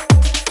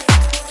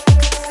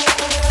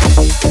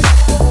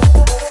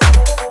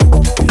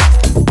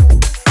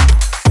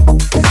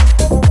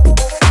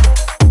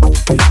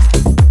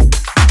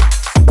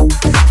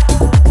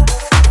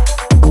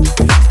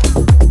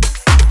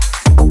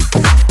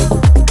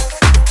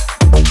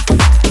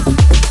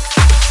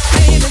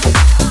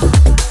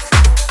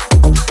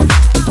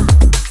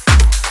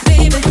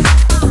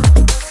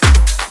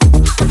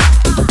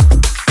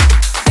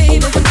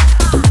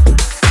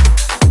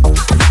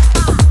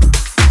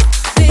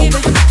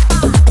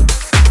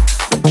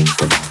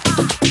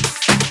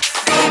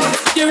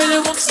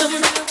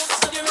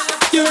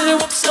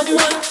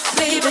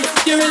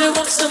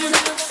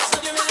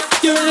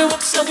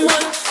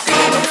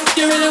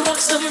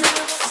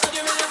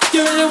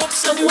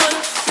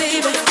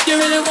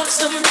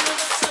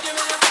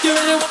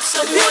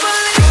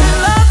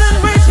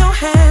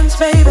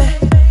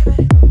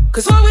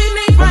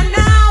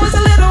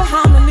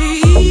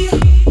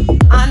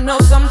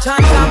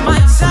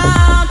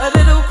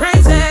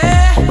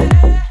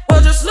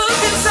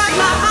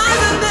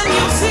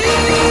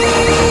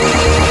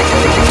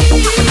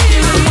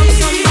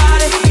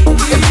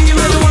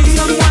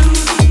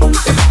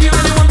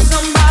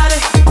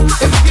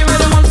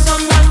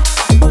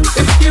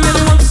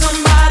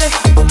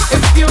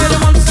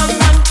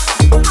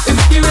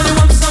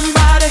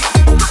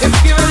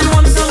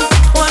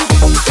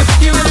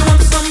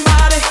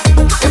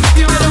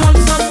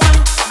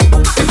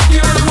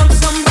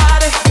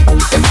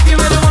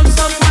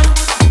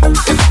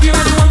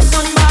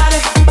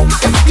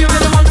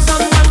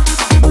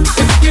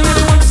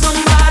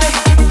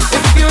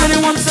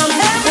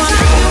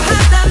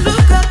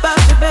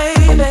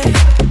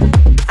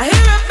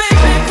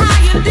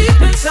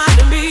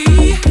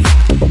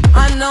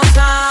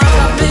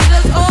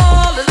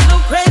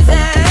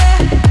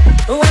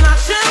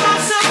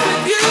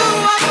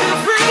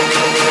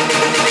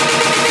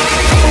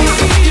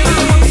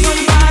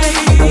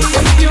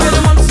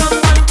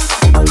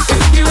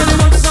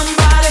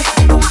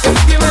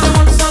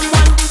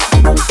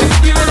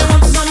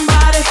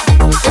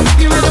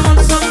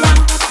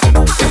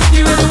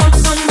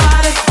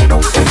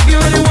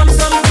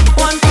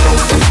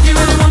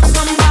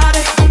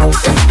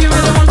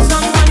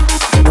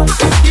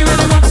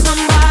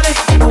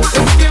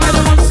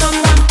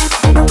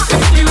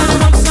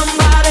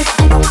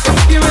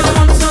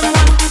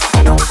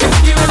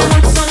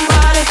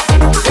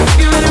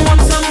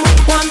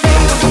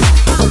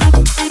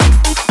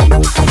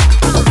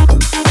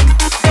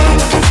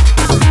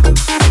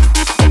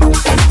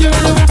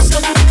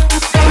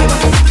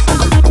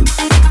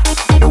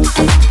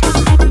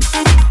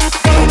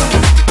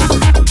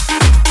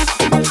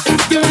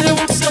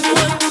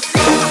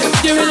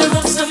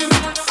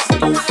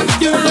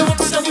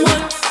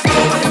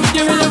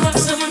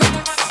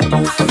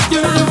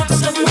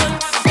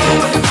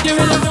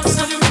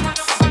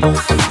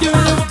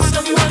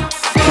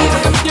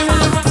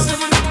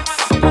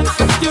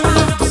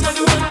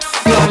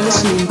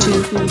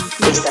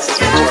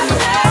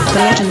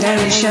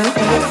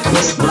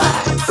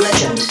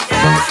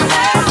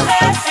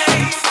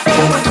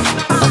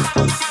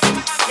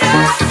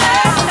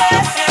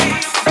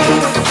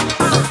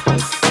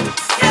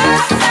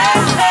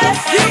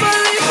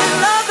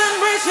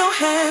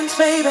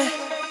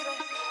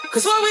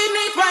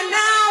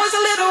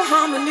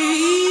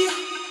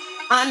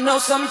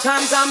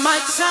 Sometimes I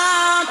might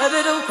sound a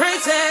little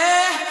crazy.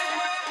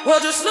 Well,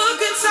 just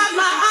look inside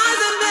my eyes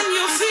and then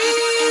you'll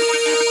see.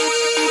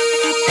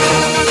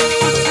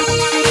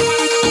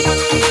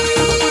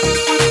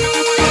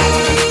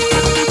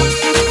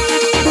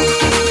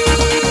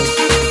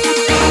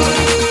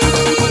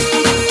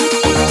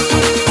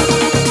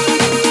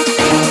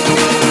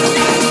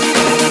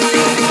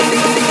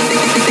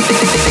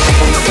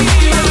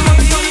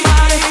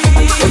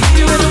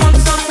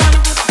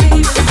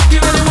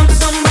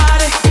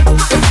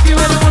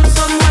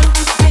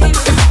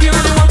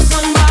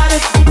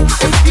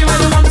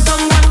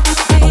 Someone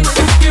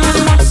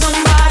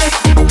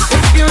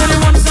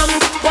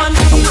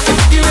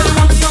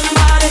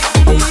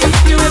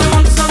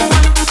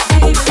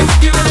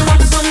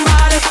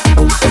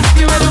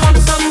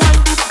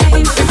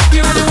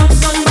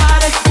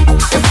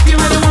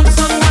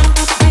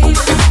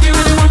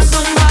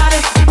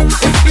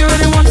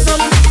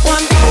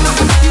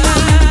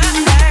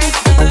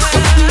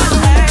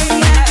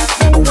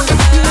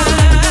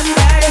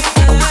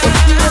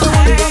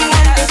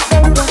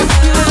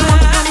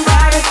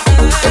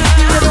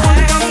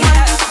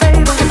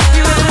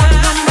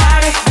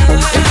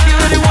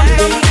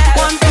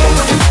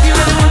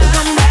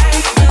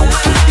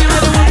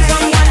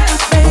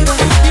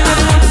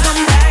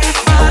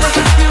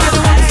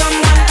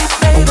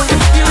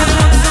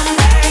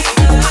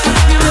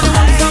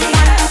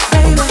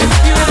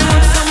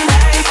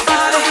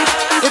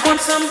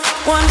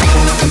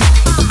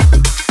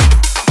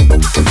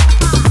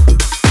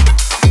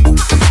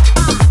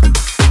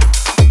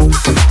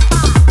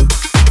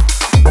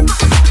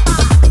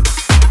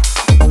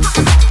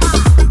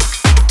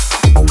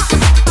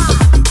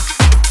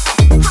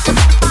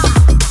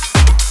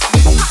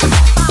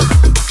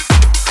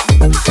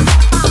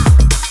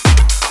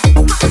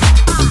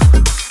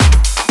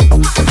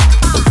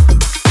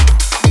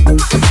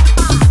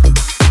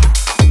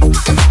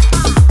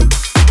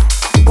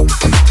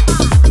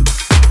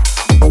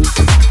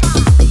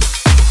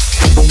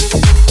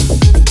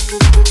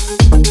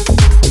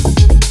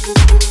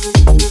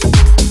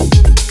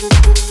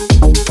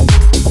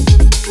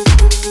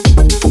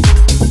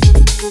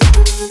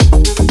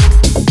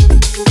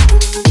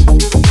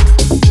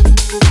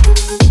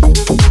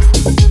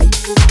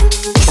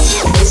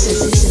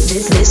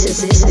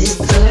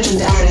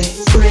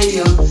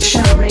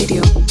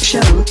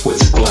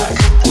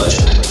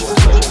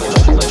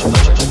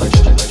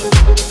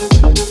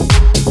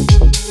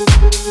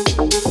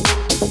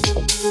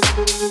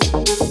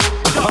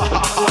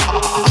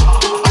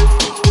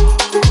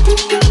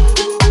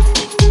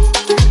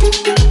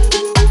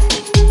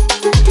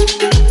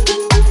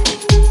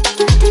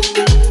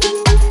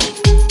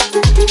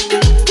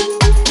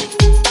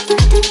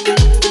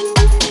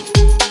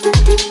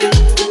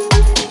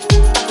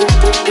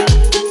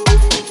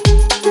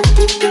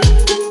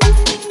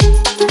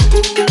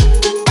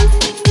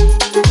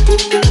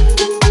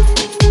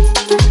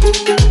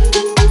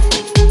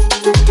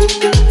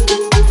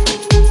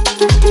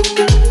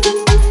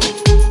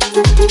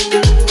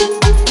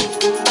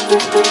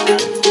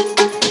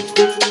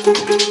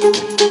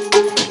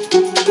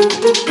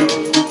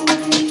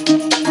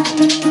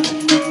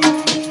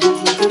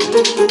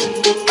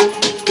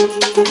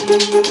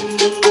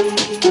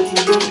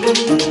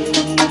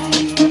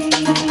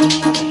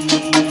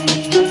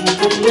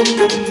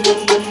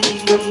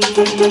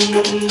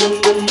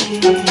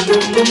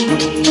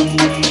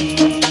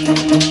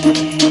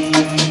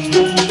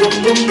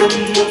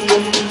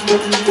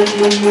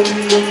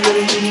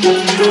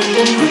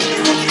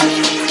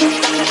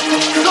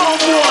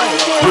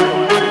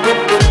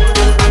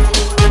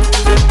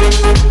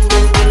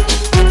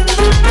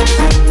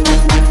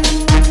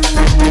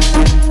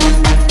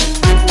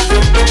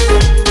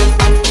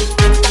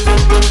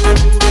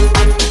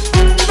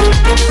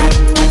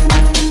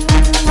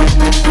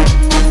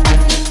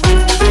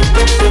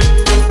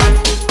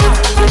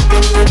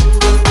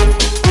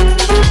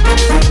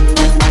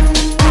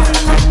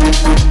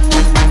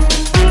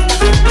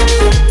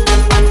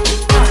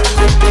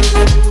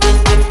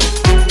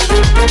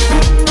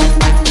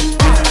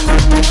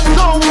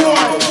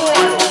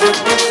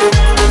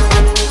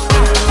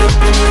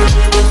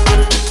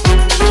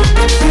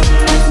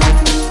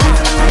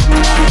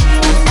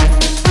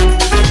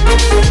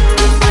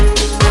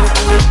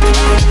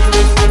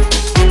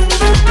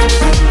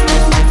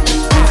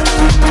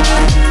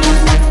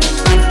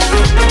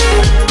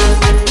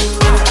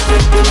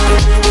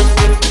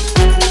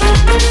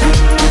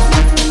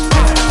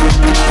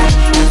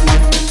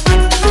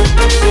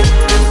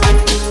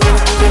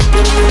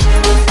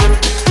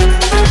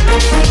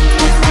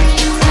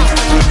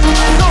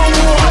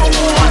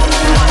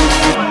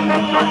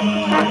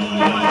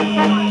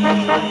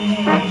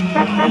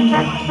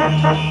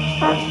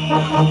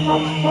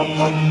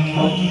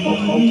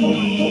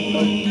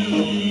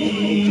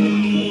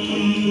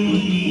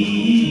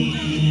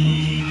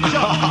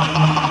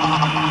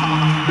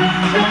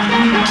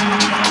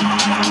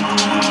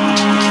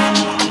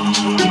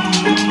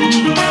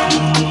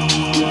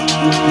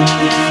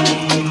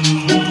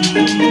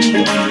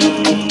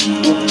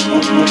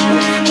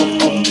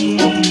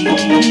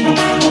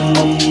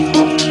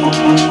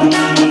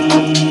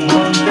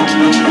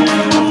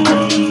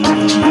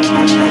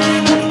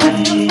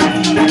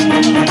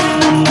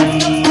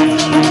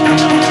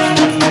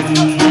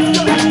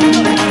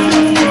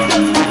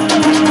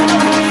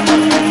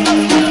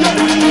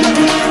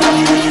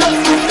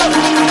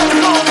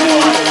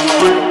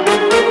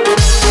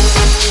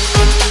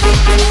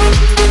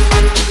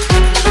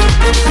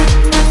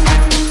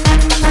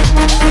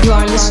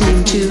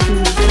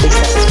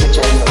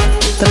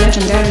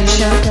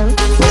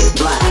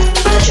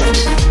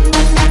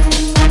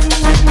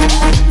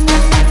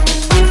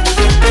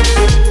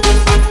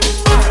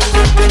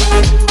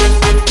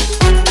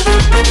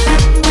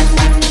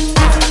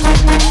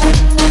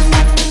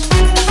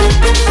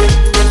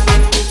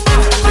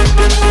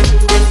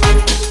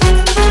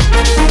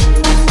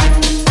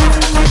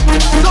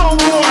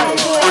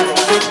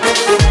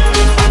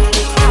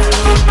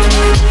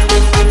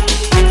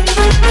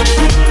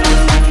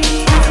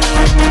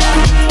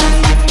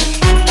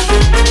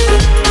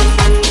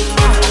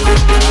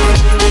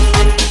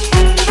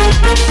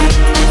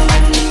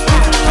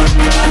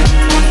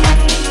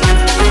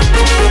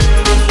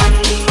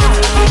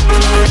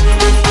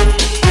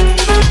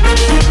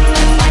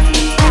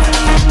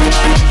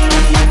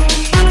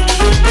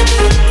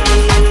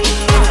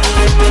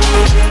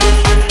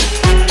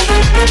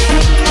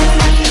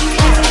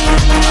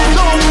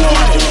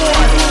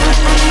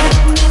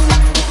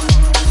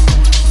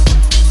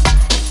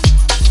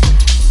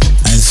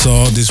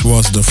This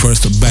was the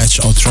first batch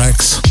of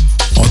tracks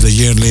of the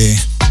yearly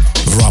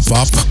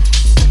wrap-up.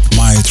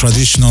 My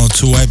traditional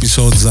 2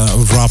 episodes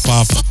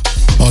wrap-up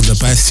of the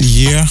past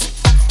year.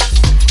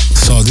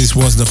 So this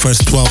was the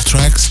first 12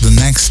 tracks. The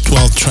next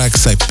 12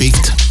 tracks I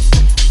picked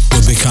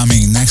will be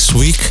coming next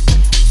week.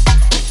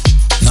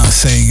 Not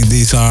saying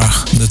these are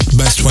the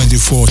best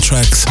 24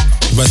 tracks,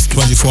 best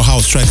 24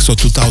 house tracks of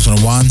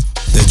 2001.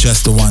 They're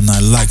just the one I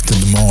liked the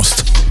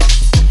most.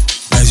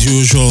 As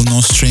usual,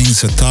 no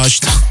strings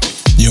attached.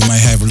 You may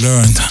have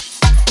learned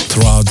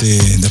throughout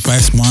the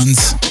past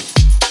months,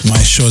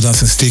 my show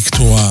doesn't stick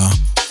to a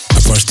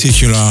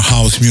particular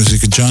house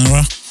music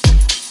genre.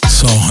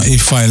 So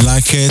if I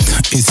like it,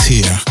 it's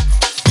here.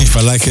 If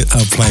I like it,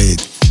 I'll play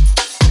it.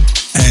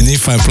 And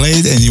if I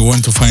played and you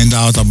want to find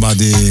out about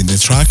the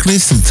track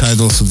list, the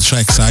titles of the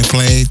tracks I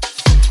played,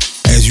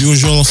 as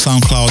usual,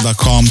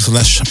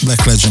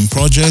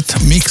 soundcloud.com/blacklegendproject,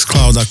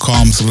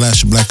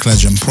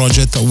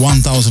 mixcloud.com/blacklegendproject,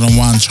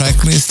 1001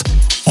 track list.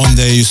 On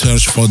there you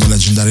search for the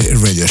Legendary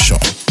Radio Show.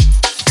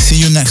 See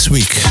you next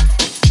week.